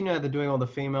Joker, because you know they're doing all the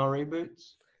female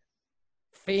reboots.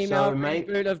 Female So, mate-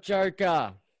 reboot of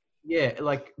Joker. Yeah,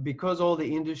 like because all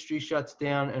the industry shuts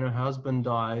down and her husband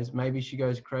dies, maybe she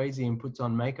goes crazy and puts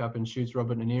on makeup and shoots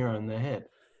Robert De Niro in the head.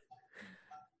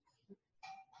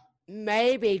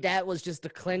 Maybe that was just the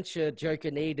clincher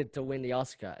Joker needed to win the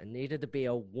Oscar. It needed to be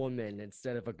a woman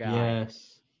instead of a guy.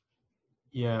 Yes.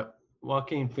 Yeah.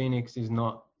 Joaquin Phoenix is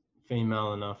not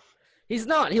female enough. He's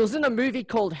not. He was in a movie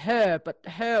called Her, but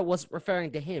Her wasn't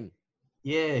referring to him.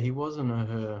 Yeah, he wasn't a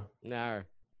her. No.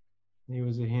 He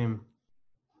was a him.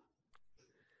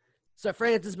 So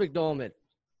Frances McDormand,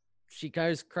 she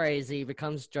goes crazy,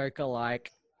 becomes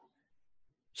Joker-like.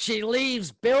 She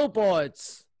leaves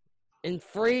billboards in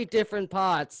 3 different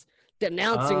parts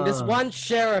denouncing this Ah. one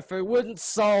sheriff who wouldn't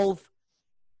solve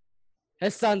her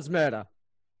son's murder.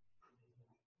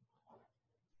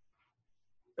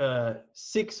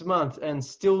 6 months and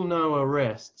still no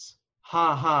arrests.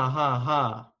 Ha ha ha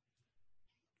ha.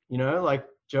 You know, like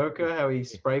Joker, how he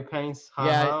spray paints ha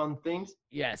Yeah. ha on things.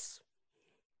 Yes.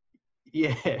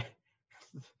 Yeah.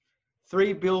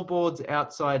 3 billboards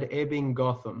outside Ebbing,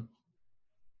 Gotham.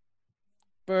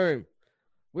 Boom.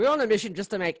 We're on a mission just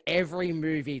to make every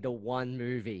movie the one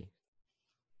movie.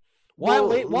 Why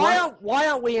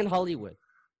aren't we in Hollywood?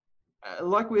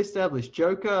 Like we established,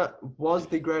 Joker was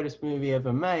the greatest movie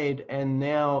ever made, and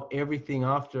now everything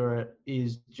after it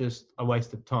is just a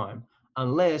waste of time.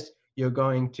 Unless you're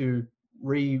going to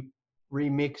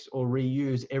remix or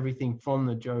reuse everything from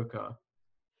the Joker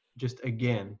just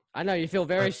again. I know you feel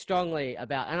very strongly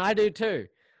about, and I do too.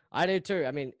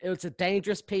 I mean, it's a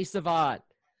dangerous piece of art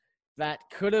that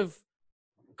could have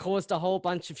caused a whole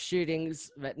bunch of shootings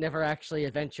that never actually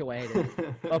eventuated.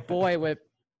 But boy, were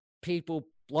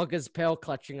bloggers pearl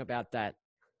clutching about that.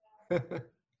 All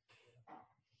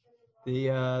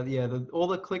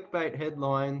the clickbait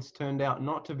headlines turned out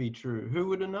not to be true. Who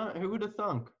would have known? Who would have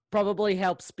thunk? Probably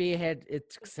helped spearhead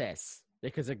its success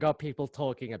because it got people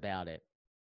talking about it.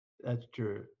 That's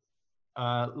true.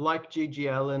 Like Gigi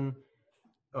Allen,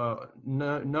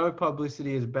 no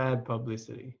publicity is bad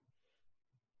publicity.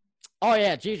 Oh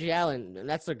yeah, Gigi Allen.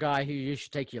 That's the guy who you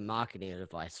should take your marketing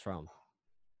advice from.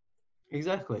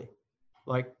 Exactly.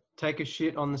 Like, take a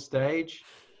shit on the stage.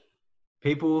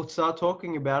 People will start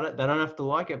talking about it. They don't have to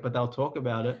like it, but they'll talk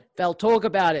about it. They'll talk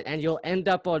about it, and you'll end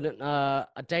up on a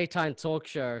daytime talk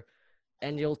show,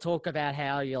 and you'll talk about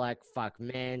how you're like, fuck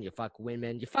men, you fuck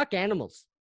women, you fuck animals.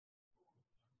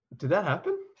 Did that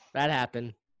happen? That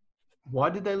happened. Why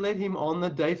did they let him on the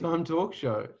daytime talk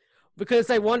show? Because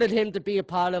they wanted him to be a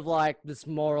part of, like, this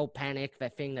moral panic,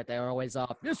 that thing that they're always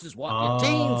off. This is what your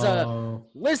teens are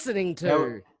listening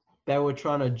to. They were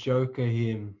trying to Joker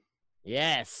him.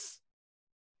 Yes.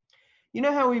 You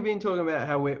know how we've been talking about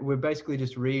how we're basically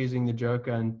just reusing the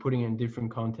Joker and putting it in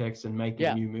different contexts and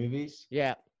making new movies?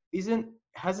 Yeah. Isn't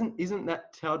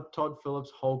that Todd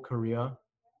Phillips' whole career?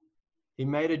 He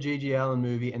made a Gigi Allen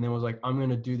movie and then was like, I'm going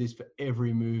to do this for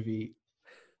every movie.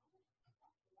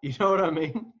 You know what I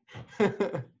mean?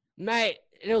 Mate,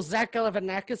 it was Zach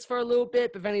Galifianakis for a little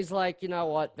bit, but then he's like, you know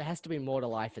what? There has to be more to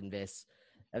life than this.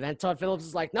 And then Todd Phillips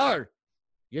is like, no,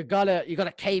 you gotta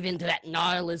cave into that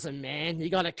nihilism, man. You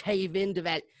gotta cave into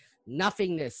that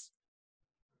nothingness.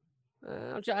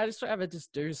 I just rather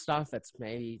just do stuff that's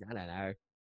maybe, I don't know.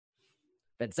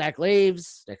 Then Zach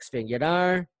leaves. Next thing you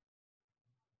know,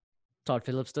 Todd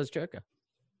Phillips does Joker.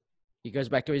 He goes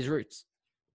back to his roots.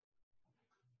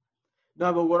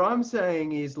 No, but what I'm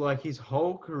saying is like his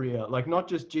whole career, like not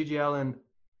just Gigi Allen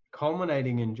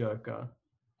culminating in Joker,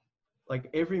 like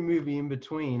every movie in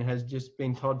between has just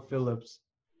been Todd Phillips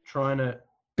trying to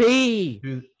be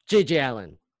Gigi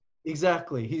Allen.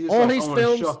 Exactly. He's just all like, his I want to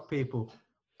films shock people.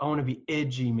 I want to be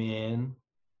edgy, man.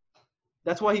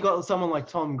 That's why he got someone like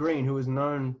Tom Green, who was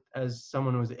known as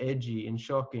someone who was edgy and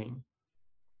shocking.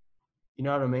 You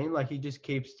know what I mean? Like he just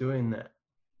keeps doing that.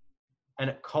 And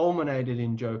it culminated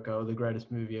in Joker, the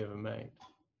greatest movie ever made.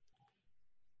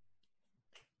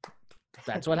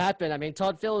 That's what happened. I mean,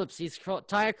 Todd Phillips, his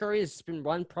entire career has been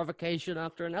one provocation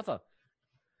after another.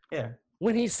 Yeah.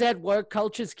 When he said woke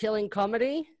culture's killing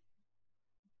comedy,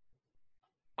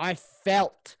 I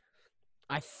felt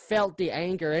the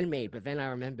anger in me, but then I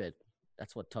remembered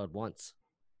that's what Todd wants.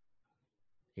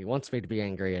 He wants me to be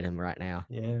angry at him right now.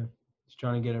 Yeah, he's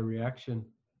trying to get a reaction,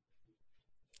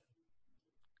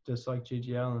 just like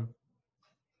Gigi Allen.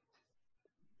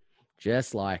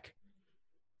 Just like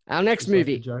our next Just like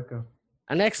the movie. Joker.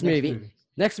 Our next movie.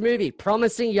 Next movie,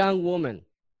 Promising Young Woman.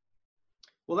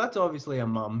 Well, that's obviously a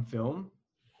mum film.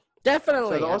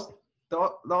 Definitely. So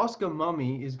the Oscar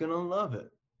mummy is gonna love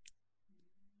it.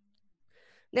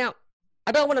 Now,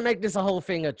 I don't want to make this a whole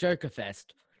thing a Joker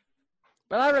fest,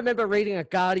 but I remember reading a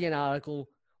Guardian article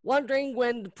wondering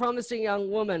when the Promising Young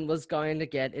Woman was going to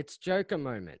get its Joker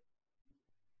moment.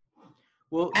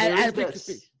 Well,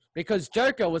 Because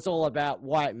Joker was all about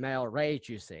white male rage,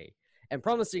 you see, and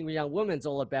Promising Young Woman's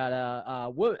all about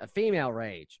a female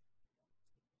rage.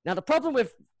 Now, the problem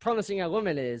with Promising Young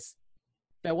Woman is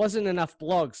there wasn't enough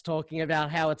blogs talking about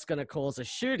how it's going to cause a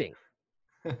shooting.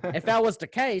 If that was the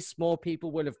case, more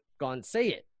people would have gone to see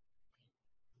it.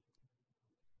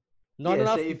 Not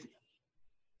enough. So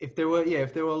if there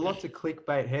were lots of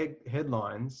clickbait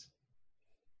headlines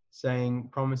saying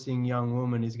Promising Young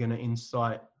Woman is going to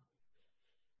incite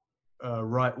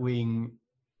right-wing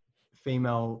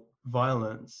female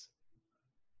violence,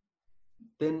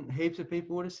 then heaps of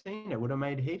people would have seen it, would have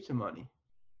made heaps of money.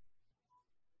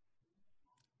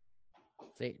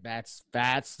 See, that's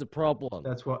the problem.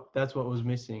 That's what was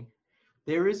missing.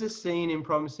 There is a scene in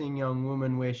Promising Young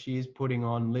Woman where she is putting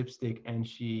on lipstick and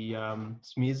she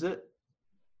smears it,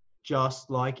 just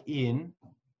like in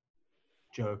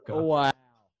Joker. Oh, wow.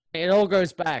 It all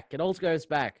goes back.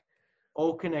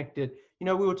 All connected. You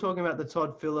know, we were talking about the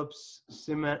Todd Phillips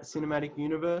cinematic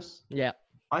universe. Yeah.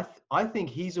 I think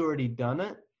he's already done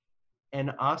it,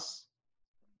 and us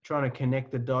trying to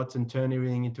connect the dots and turn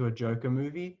everything into a Joker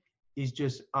movie is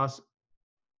just us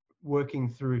working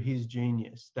through his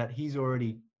genius that he's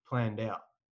already planned out.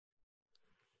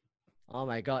 Oh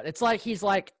my God. It's like he's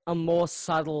like a more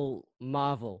subtle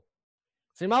Marvel.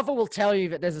 See, Marvel will tell you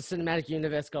that there's a cinematic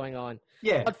universe going on.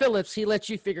 Yeah. But Phillips, he lets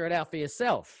you figure it out for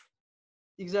yourself.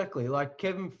 Exactly. Like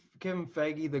Kevin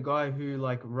Feige, the guy who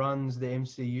like runs the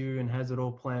MCU and has it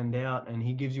all planned out, and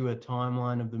he gives you a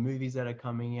timeline of the movies that are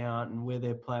coming out and where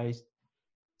they're placed.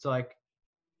 It's like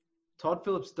Todd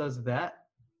Phillips does that,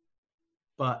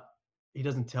 but he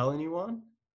doesn't tell anyone,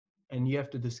 and you have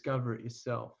to discover it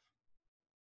yourself.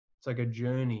 It's like a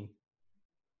journey.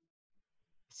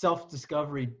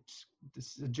 Self-discovery,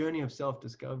 a journey of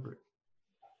self-discovery.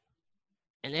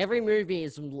 And every movie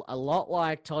is a lot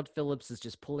like Todd Phillips is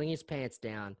just pulling his pants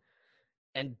down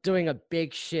and doing a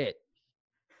big shit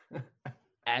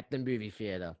at the movie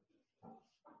theater.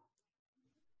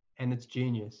 And it's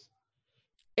genius.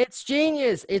 It's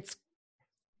genius. It's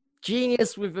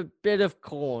genius with a bit of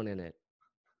corn in it.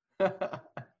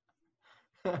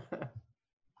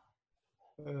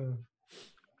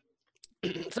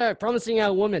 So, Promising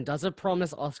Young Woman, does it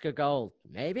promise Oscar gold?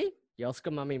 Maybe. The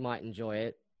Oscar mummy might enjoy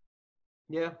it.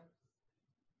 Yeah.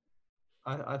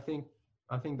 I think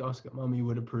the Oscar mummy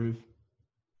would approve.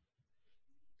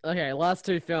 Okay, last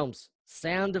two films.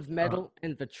 Sound of Metal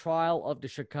and The Trial of the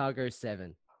Chicago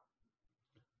 7.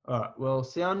 All right. Well,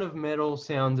 Sound of Metal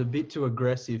sounds a bit too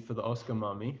aggressive for the Oscar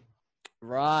mummy.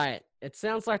 Right. It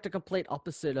sounds like the complete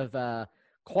opposite of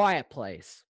Quiet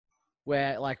Place,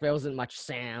 where like there wasn't much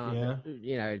sound. Yeah.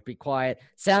 You know, it'd be quiet.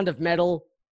 Sound of Metal,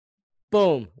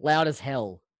 boom, loud as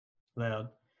hell. Loud.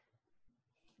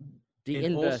 The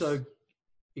inverse. Also,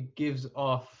 it gives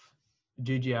off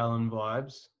Gigi Allen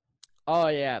vibes. Oh,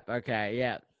 yeah. Okay,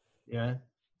 yeah. Yeah.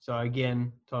 So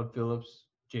again, Todd Phillips,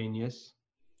 genius.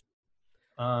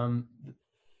 The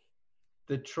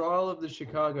Trial of the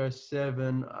Chicago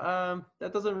 7.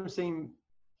 That doesn't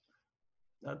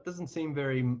seem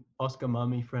very Oscar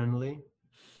mummy friendly.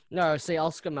 No, see,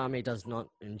 Oscar mummy does not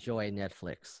enjoy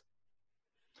Netflix.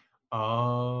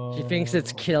 Oh. She thinks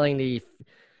it's killing the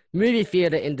movie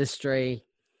theater industry.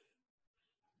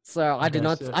 So I do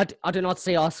not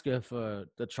see Oscar for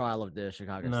The Trial of the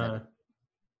Chicago 7.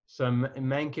 So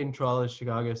Mankin Trial of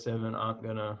Chicago 7 aren't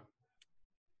gonna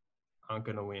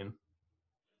win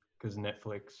because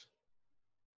Netflix.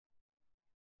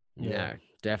 Yeah. No,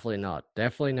 definitely not.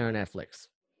 Definitely no Netflix.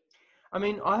 I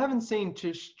mean, I haven't seen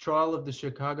Trial of the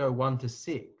Chicago 1 to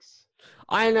 6.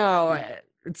 I know.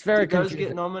 It's very Did those confusing.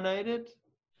 get nominated?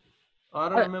 I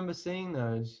don't remember seeing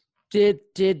those. Did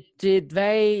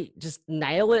they just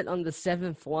nail it on the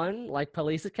 7th one, like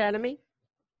Police Academy?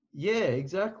 Yeah,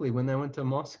 exactly. When they went to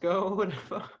Moscow or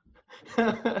whatever.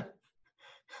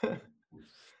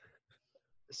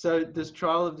 So does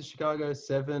Trial of the Chicago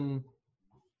 7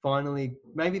 finally?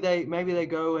 Maybe they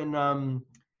go and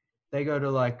they go to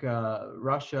like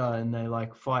Russia and they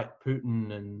like fight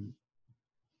Putin and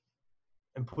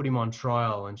put him on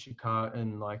trial and Chicago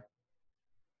and like,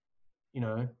 you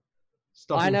know,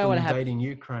 stop I him know from what happened. invading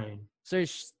Ukraine. So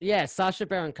yeah, Sacha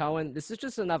Baron Cohen. This is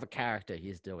just another character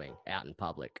he's doing out in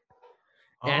public,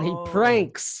 and he Oh,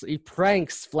 pranks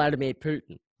Vladimir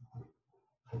Putin.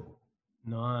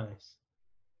 nice.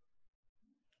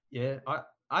 Yeah,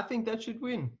 I think that should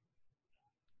win.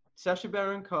 Sacha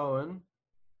Baron Cohen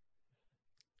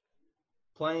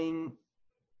playing.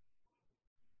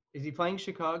 Is he playing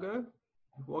Chicago?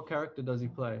 What character does he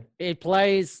play? He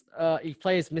plays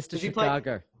Mr. Does he play-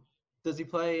 Chicago. Does he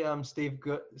play Steve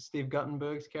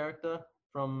Guttenberg's character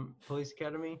from Police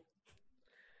Academy?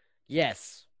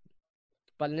 Yes,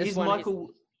 but in this Is one,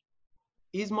 Michael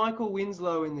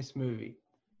Winslow in this movie?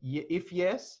 If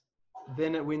yes,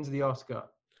 then it wins the Oscar.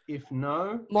 If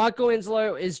no, Michael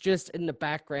Winslow is just in the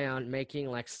background making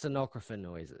like stenographer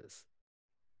noises.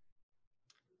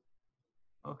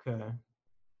 okay.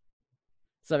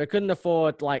 So they couldn't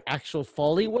afford like actual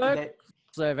Foley work, That-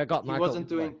 so they got he Michael.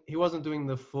 wasn't doing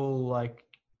the full like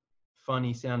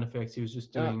funny sound effects. He was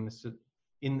just doing this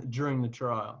during the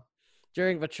trial.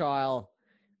 during the trial,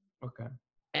 Okay.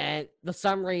 and for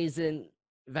some reason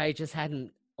they just had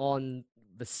him on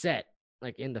the set,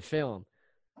 like in the film.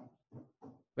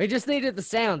 They just needed the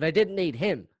sound. They didn't need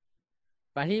him,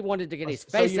 but he wanted to get his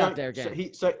face out there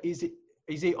again. So does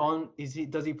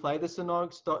he play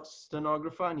the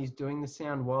stenographer and he's doing the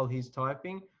sound while he's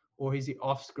typing, or is he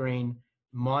off screen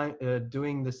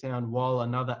doing the sound while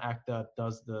another actor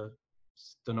does the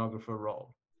stenographer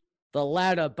role? The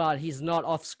latter, but he's not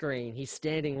off screen. He's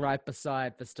standing right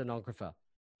beside the stenographer.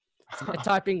 So they're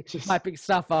typing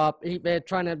stuff up. They're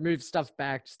trying to move stuff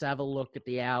back just to have a look at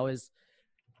the hours.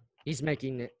 He's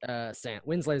making sound.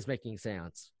 Winslow's making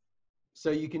sounds. So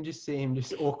you can just see him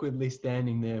just awkwardly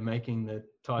standing there making the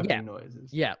typing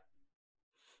noises. Yeah.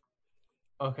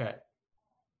 Okay.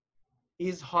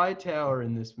 Is Hightower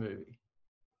in this movie?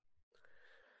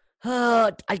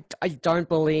 I don't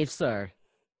believe so.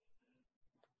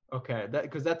 Okay,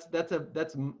 because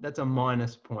that's a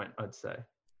minus point, I'd say.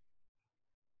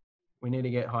 We need to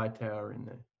get Hightower in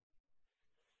there.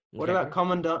 What Okay. about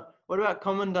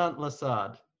Commandant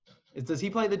Lassard? Does he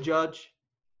play the judge?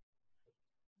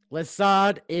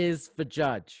 Lassard is the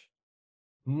judge.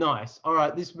 Nice. All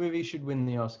right, this movie should win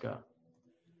the Oscar.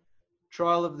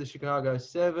 Trial of the Chicago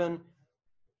 7.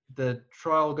 The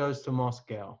trial goes to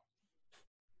Moscow.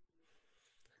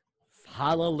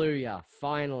 Hallelujah!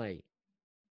 Finally.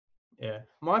 Yeah.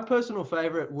 My personal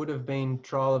favorite would have been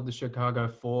Trial of the Chicago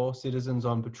 4, Citizens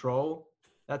on Patrol.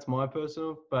 That's my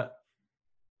personal, but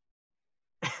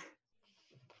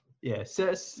yeah,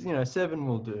 7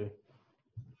 will do.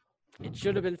 It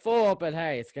should have been 4, but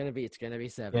hey, it's gonna be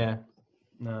 7. Yeah.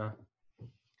 No.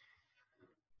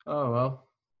 Oh well.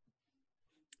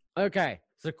 Okay,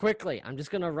 so quickly, I'm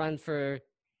just gonna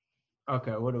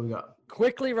Okay, what do we got?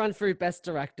 run through Best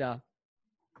Director.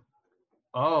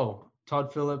 Oh,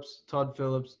 Todd Phillips, and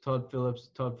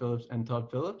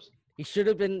Todd Phillips. He should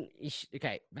have been.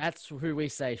 Okay, that's who we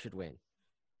say should win.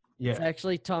 Yeah. It's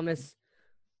actually Thomas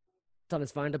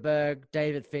Vinterberg,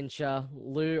 David Fincher,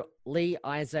 Lee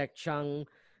Isaac Chung,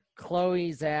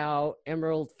 Chloe Zhao,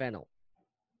 Emerald Fennell.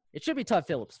 It should be Todd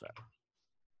Phillips, though.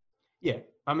 Yeah.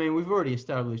 I mean, we've already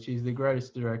established he's the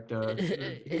greatest director.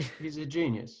 He's a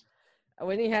genius.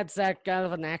 When he had Zach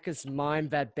Galifianakis mime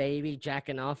that baby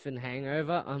jacking off in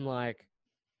Hangover, I'm like,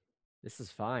 this is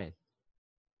fine.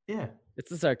 Yeah.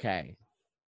 This is okay.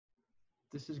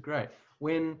 This is great.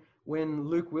 When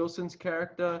Luke Wilson's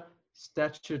character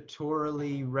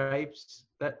statutorily rapes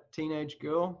that teenage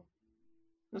girl,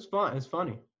 it's fine. It's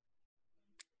funny.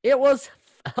 It's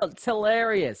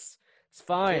hilarious. It's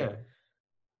fine. Yeah.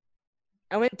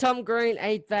 And when Tom Green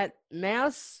ate that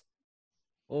mouse,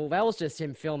 well, that was just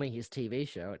him filming his TV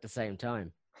show at the same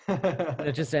time. And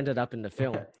it just ended up in the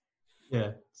film.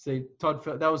 Yeah. See,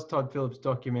 that was Todd Phillips'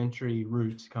 documentary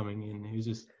Roots coming in. He was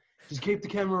just keep the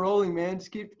camera rolling, man.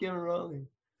 Just keep the camera rolling.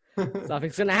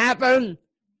 Something's gonna happen.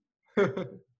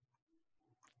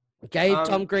 Gave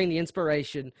Tom Um, Green the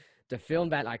inspiration to film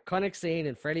that iconic scene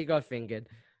in Freddy Got Fingered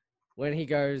when he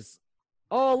goes,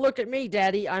 "Oh, look at me,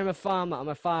 Daddy. I'm a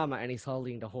farmer. And he's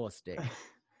holding the horse stick.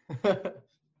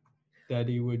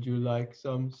 Daddy, would you like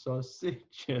some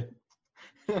sausages?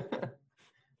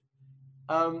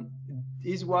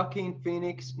 Is Joaquin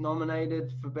Phoenix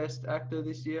nominated for Best Actor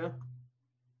this year?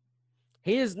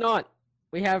 He is not.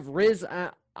 We have Riz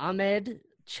Ahmed,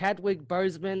 Chadwick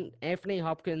Boseman, Anthony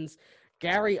Hopkins,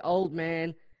 Gary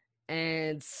Oldman,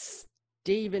 and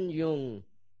Stephen Yeun.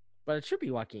 But it should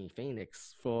be Joaquin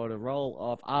Phoenix for the role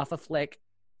of Arthur Fleck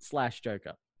 /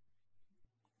 Joker.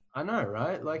 I know,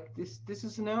 right? Like this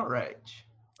is an outrage.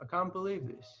 I can't believe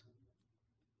this.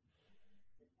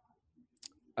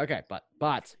 Okay,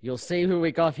 but you'll see who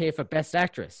we got here for Best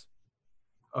Actress.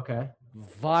 Okay.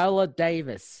 Viola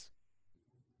Davis,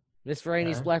 Miss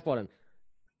Rainey's Okay. Black Bottom.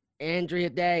 Andrea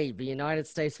Day, The United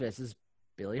States versus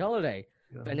Billie Holiday.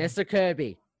 Yeah. Vanessa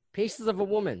Kirby, Pieces of a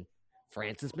Woman.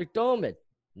 Frances McDormand,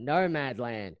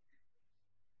 Nomadland.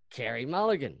 Carey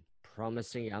Mulligan,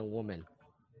 Promising Young Woman.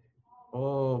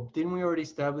 Oh, didn't we already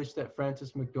establish that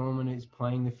Frances McDormand is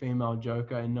playing the female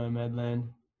Joker in Nomadland?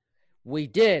 We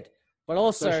did, but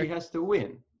also, So she has to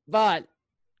win. but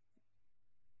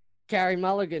Carey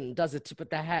Mulligan does a tip of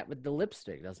the hat with the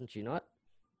lipstick, doesn't she not?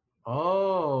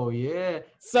 Oh, yeah.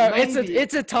 So Maybe-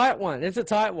 it's a tight one. It's a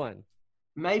tight one.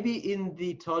 Maybe in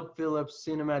the Todd Phillips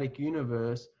cinematic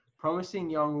universe, Promising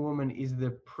Young Woman is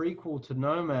the prequel to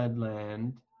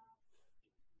Nomadland.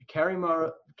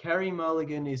 Carey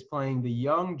Mulligan is playing the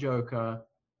young Joker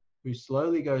who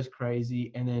slowly goes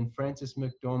crazy, and then Frances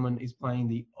McDormand is playing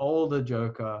the older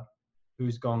Joker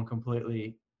who's gone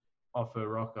completely off her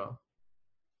rocker.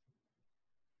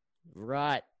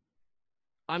 Right.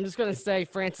 I'm just gonna say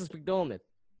Frances McDormand.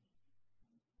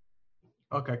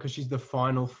 Okay, because she's the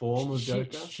final form of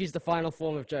Joker. She's the final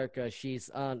form of Joker. She's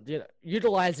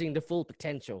utilizing the full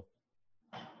potential.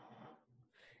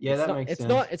 Yeah, that makes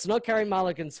sense. It's not Carey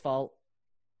Mulligan's fault.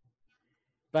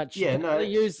 But she can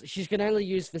only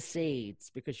use the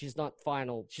seeds because she's not the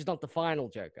final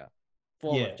Joker.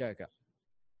 Form of Joker.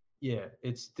 Yeah,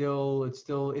 it's still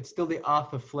the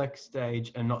Arthur Fleck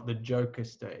stage and not the Joker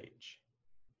stage.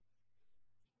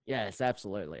 Yes,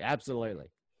 absolutely. Absolutely.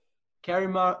 Carey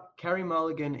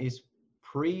Mulligan is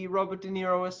pre-Robert De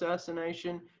Niro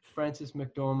assassination. Frances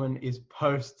McDormand is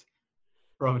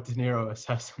post-Robert De Niro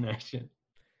assassination.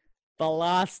 The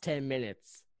last 10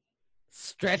 minutes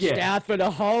stretched out for the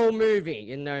whole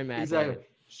movie in Nomadland. Exactly.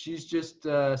 She's just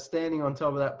standing on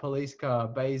top of that police car,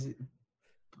 basking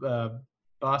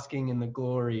in the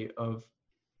glory of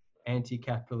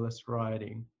anti-capitalist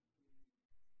rioting.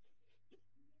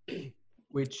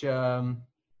 Which Joker.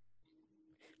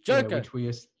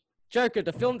 Yeah, Joker,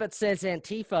 the film that says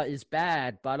Antifa is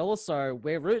bad, but also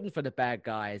we're rooting for the bad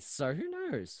guys, so who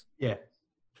knows? Yeah.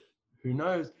 Who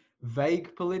knows?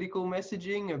 Vague political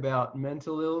messaging about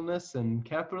mental illness and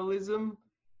capitalism.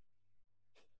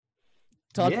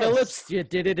 Todd Phillips, you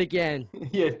did it again.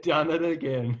 You've done it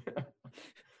again.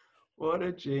 What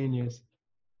a genius.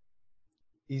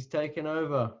 He's taken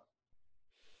over.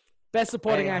 Best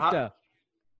supporting actor.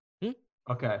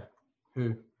 Okay.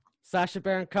 Who? Sacha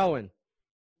Baron Cohen.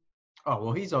 Oh,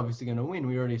 well, he's obviously going to win.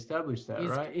 We already established that,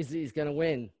 right? He's going to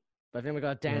win. But then we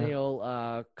got Daniel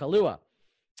Kaluuya.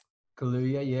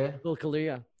 Kaluuya, yeah. Bill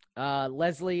Kaluuya.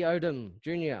 Leslie Odom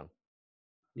Jr.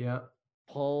 Yeah.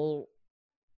 Paul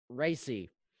Raci.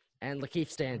 And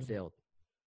Lakeith Stanfield.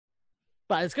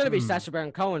 But it's going to be Sacha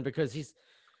Baron Cohen because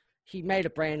he made a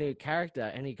brand new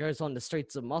character and he goes on the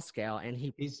streets of Moscow and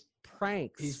he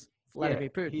pranks Vladimir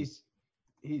Putin.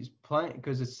 He's playing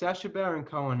because it's Sacha Baron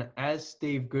Cohen as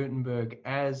Steve Guttenberg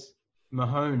as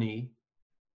Mahoney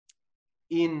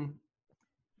in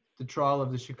the trial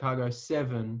of the Chicago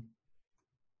 7,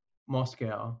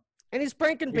 Moscow. And he's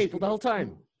pranking people the whole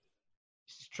time.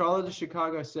 Trial of the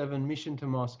Chicago 7, mission to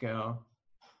Moscow.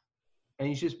 And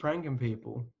he's just pranking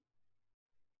people.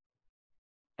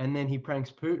 And then he pranks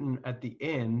Putin at the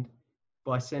end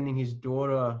by sending his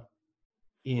daughter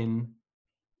in.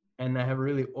 And they have a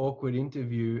really awkward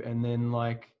interview. And then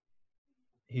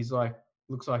he's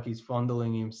looks like he's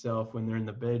fondling himself when they're in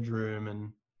the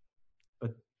bedroom.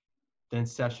 But then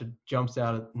Sacha jumps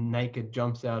out of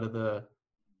the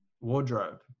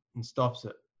wardrobe and stops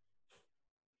it.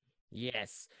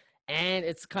 Yes. And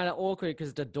it's kind of awkward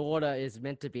because the daughter is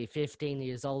meant to be 15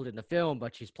 years old in the film,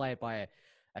 but she's played by an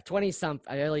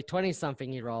early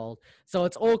 20-something-year-old. So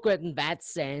it's awkward in that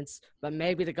sense, but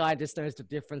maybe the guy just knows the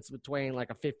difference between like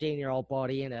a 15-year-old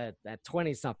body and a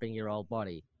 20-something-year-old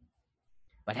body.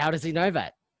 But how does he know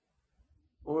that?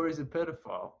 Or is a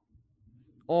pedophile?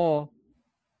 Or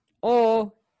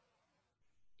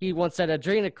he wants that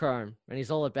adrenochrome and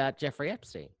he's all about Jeffrey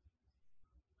Epstein.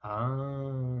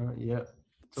 Ah, yeah.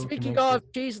 Speaking of,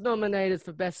 she's nominated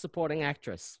for Best Supporting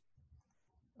Actress.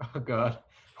 Oh, God.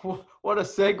 What a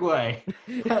segue.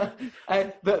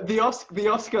 The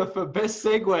Oscar for Best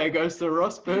Segue goes to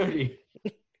Ross Purdy.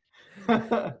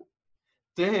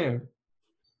 Damn.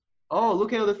 Oh,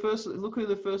 look who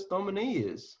the first nominee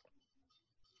is.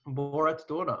 Borat's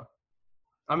daughter.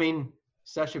 I mean,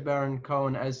 Sacha Baron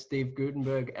Cohen as Steve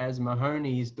Guttenberg as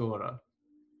Mahoney's daughter.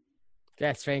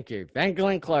 Yes, thank you. Then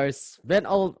Glenn Close, then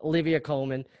Olivia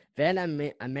Colman, then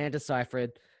Amanda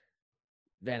Seyfried,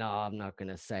 then I'm not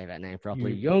gonna say that name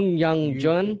properly. Young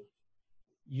Jun.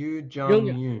 Yu Jung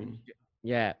Young, Yoon,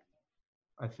 yeah.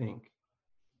 I think.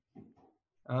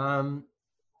 Um,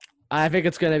 I think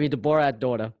it's gonna be the Borat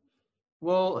daughter.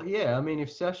 well, yeah. I mean,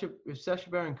 if Sacha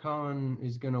Baron Cohen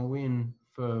is gonna win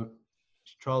for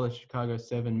Trial of Chicago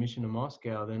 7, Mission to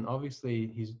Moscow, then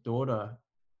obviously his daughter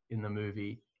in the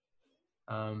movie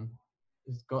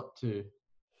has got to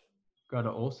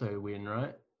also win,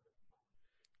 right?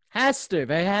 Has to.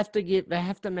 They have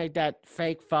to make that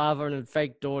fake father and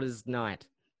fake daughter's night.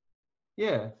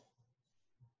 Yeah.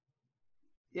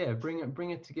 Yeah, bring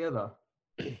it together.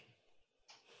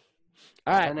 All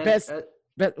right, And then, best.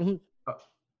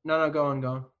 no, go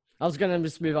on. I was gonna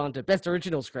just move on to best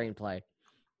original screenplay.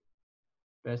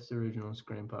 Best original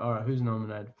screenplay. All right, who's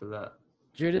nominated for that?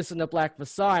 Judas and the Black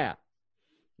Messiah,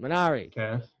 Minari,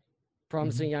 Okay.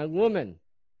 Promising Young Woman,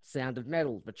 Sound of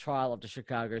Metal, The Trial of the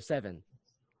Chicago 7.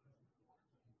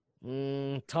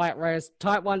 Tight race,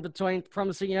 tight one between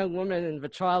Promising Young Woman and The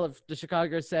Trial of the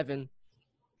Chicago 7.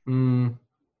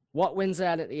 What wins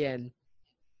out at the end?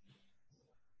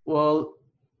 Well,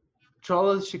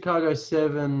 Trial of Chicago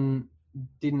 7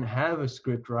 didn't have a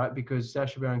script, right? Because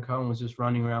Sacha Baron Cohen was just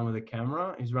running around with a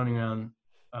camera. He's running around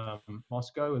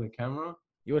Moscow with a camera.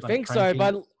 You would like think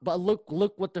pranking. so, but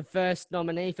look what the first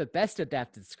nominee for best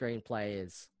adapted screenplay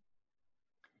is.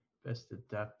 Best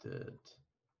adapted.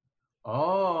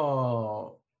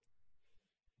 Oh,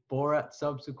 Borat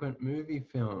subsequent movie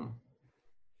film.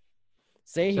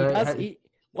 See, So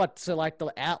so like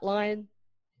the outline?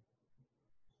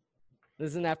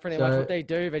 Isn't that pretty So- much what they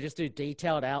do? They just do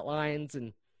detailed outlines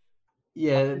and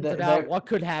Yeah, about what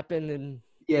could happen and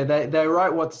they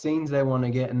write what scenes they want to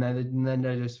get, and then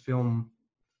they just film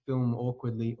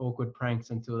awkward pranks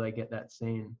until they get that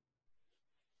scene.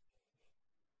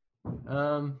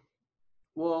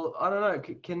 Well, I don't know.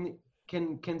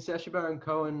 Can Sacha Baron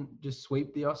Cohen just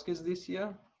sweep the Oscars this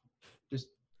year? Just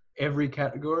every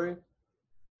category?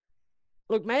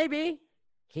 look, maybe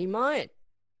he might.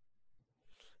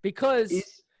 Because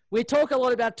Is we talk a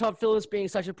lot about Todd Phillips being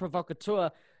such a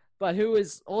provocateur, but who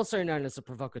is also known as a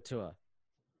provocateur?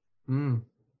 Borat.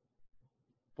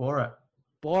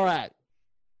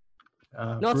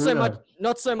 Not Bruno.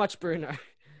 so much Bruno.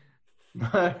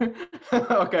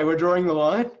 Okay, we're drawing the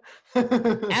line.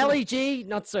 Ali G,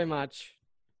 not so much.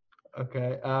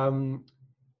 Okay. But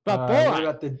what Borat,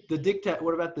 about the dictator?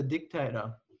 What about the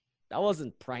dictator? that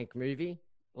wasn't a prank movie.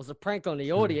 It was a prank on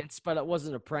the audience, but it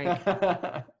wasn't a prank.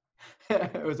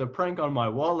 It was a prank on my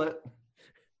wallet.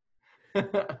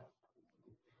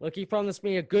 Look, he promised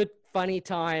me a good, funny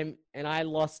time, and I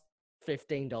lost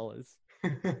 $15.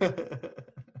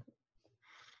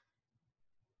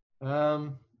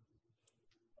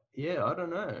 Yeah, I don't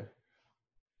know.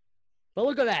 But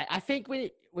look at that. I think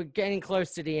we're getting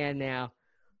close to the end now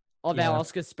of our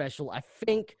Oscar special. I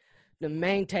think the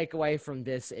main takeaway from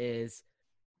this is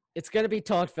it's going to be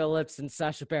Todd Phillips and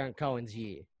Sacha Baron Cohen's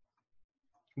year.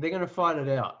 They're going to fight it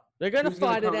out. They're going to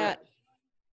fight it out.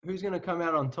 Who's going to come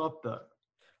out on top, though?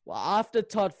 Well, after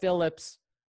Todd Phillips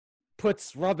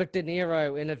puts Robert De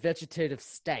Niro in a vegetative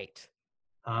state,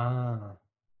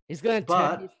 he's going to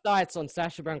turn his sights on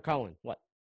Sacha Baron Cohen. What?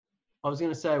 I was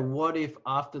going to say, what if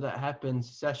after that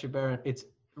happens, it's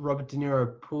Robert De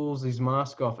Niro pulls his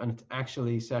mask off and it's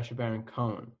actually Sacha Baron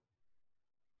Cohen?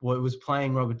 Well, it was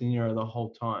playing Robert De Niro the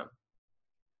whole time.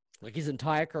 Like his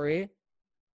entire career?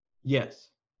 Yes.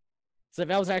 So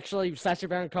that was actually Sacha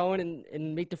Baron Cohen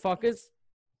in Meet the Fockers?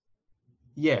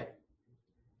 Yeah.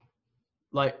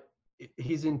 Like,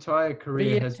 his entire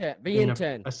career has been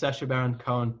a Sacha Baron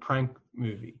Cohen prank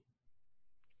movie.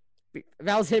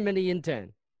 That was him in The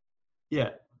Intern. Yeah.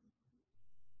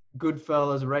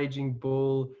 Goodfellas, Raging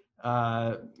Bull,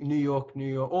 New York,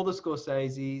 all the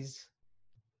Scorseses.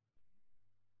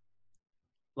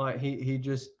 Like he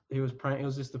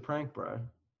was just a prank, bro.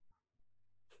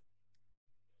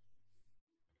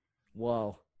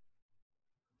 Whoa.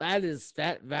 That's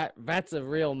a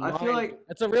real mind. I feel like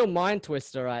that's a real mind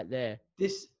twister right there.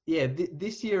 This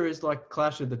year is like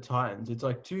Clash of the Titans. It's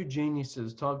like two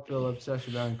geniuses, Todd Phillips,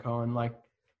 Sacha Baron Cohen, like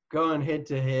going head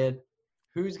to head.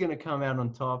 Who's going to come out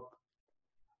on top?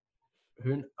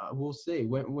 We'll see.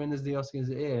 When does the Oscars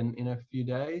air? In a few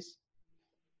days?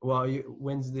 Well,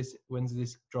 when's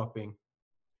this dropping?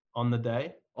 On the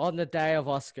day? On the day of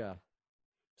Oscar.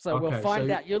 So we'll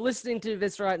find out. You're listening to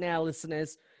this right now,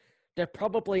 listeners. They're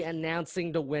probably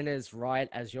announcing the winners right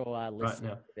as you're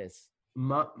listening to this.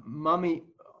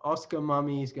 Oscar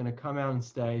Mummy is going to come out on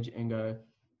stage and go,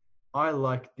 I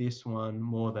like this one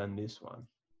more than this one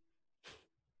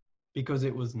because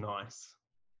it was nice.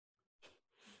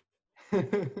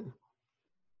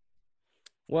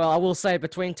 Well, I will say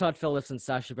between Todd Phillips and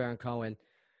Sacha Baron Cohen,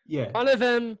 Yeah. one of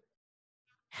them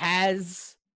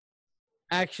has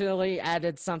actually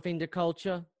added something to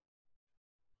culture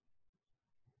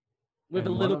with And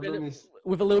a one little of bit them of, is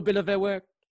with a little bit of their work.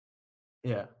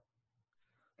 yeah.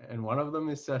 And one of them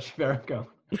is Sacha Baron Cohen.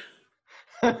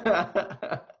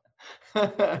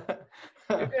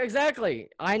 Exactly.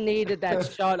 I needed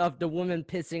that shot of the woman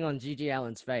pissing on Gigi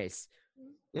Allen's face.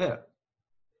 Yeah.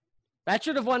 That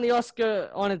should have won the Oscar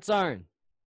on its own.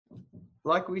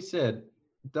 Like we said,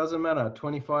 doesn't matter.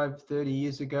 25, 30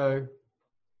 years ago,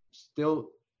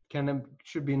 still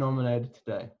should be nominated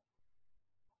today.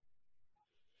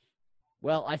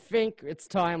 Well, I think it's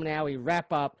time now we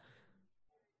wrap up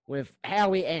with how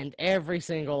we end every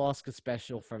single Oscar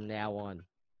special from now on.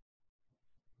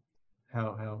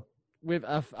 How? With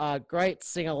a great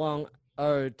sing-along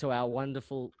ode to our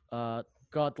wonderful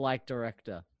godlike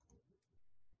director.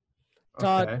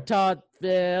 Okay. Todd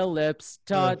Phillips.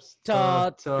 Todd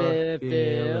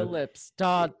Phillips.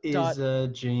 Todd is a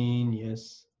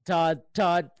genius. Todd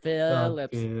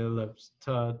Phillips.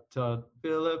 Todd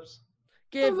Phillips.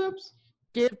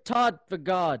 Give Todd for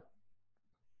God.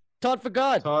 Todd for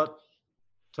God.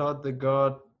 Todd the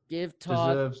God Give Todd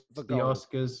deserves for the God.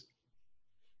 Oscars.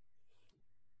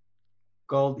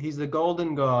 He's the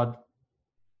golden god.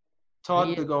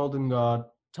 Todd the golden god.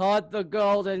 Todd the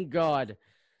golden god.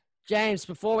 James,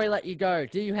 before we let you go,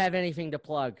 do you have anything to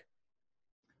plug?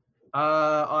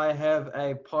 I have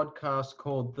a podcast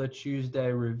called The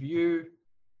Tuesday Review.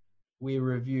 We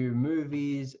review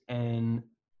movies and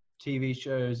TV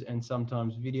shows and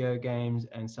sometimes video games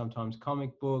and sometimes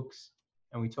comic books.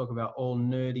 And we talk about all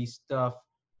nerdy stuff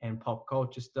and pop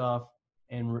culture stuff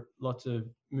and lots of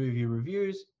movie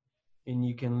reviews. And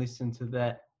you can listen to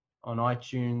that on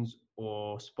iTunes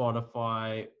or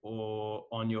Spotify or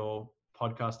on your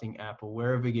podcasting app or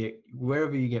wherever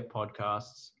you get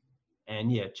podcasts.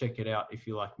 And yeah, check it out if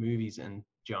you like movies and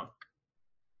junk.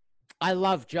 I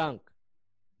love junk.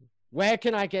 Where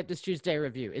can I get this Tuesday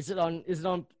review? Is it on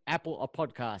Apple or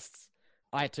Podcasts?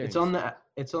 iTunes.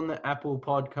 It's on the Apple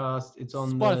Podcast. It's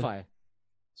on Spotify.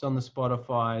 It's on the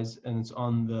Spotify's and it's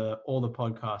on all the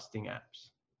podcasting apps.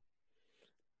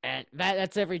 And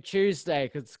that's every Tuesday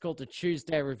because it's called the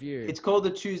Tuesday Review. It's called the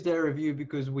Tuesday Review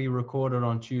because we record it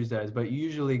on Tuesdays, but it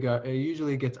usually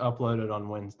gets uploaded on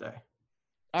Wednesday.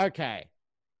 Okay.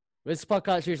 This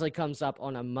podcast usually comes up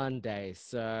on a Monday,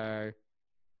 so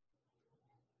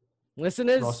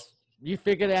listeners, you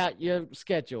figured out your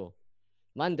schedule.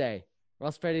 Monday,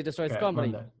 Ross Petty Destroys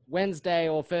Comedy. Monday. Wednesday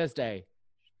or Thursday,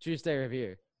 Tuesday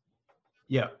Review.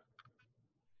 Yeah.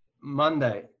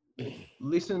 Monday.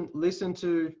 Listen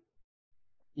to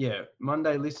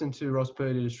Monday listen to Ross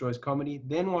Purdy Destroys Comedy,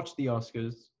 then watch the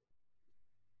Oscars.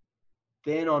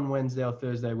 Then on Wednesday or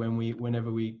Thursday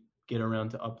whenever we get around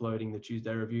to uploading the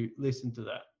Tuesday Review, listen to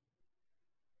that.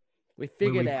 We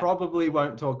figured out. We probably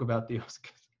won't talk about the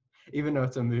Oscars, even though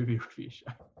it's a movie review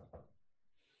show.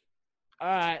 All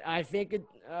right, I think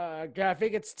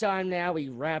it's time now we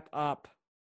wrap up.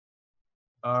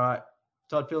 All right.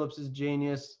 Todd Phillips is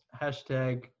genius.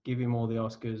 Hashtag give him all the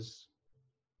Oscars.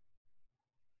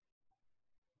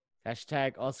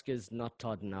 Hashtag Oscars not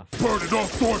Todd enough. Turn it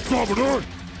off, Todd Comedy!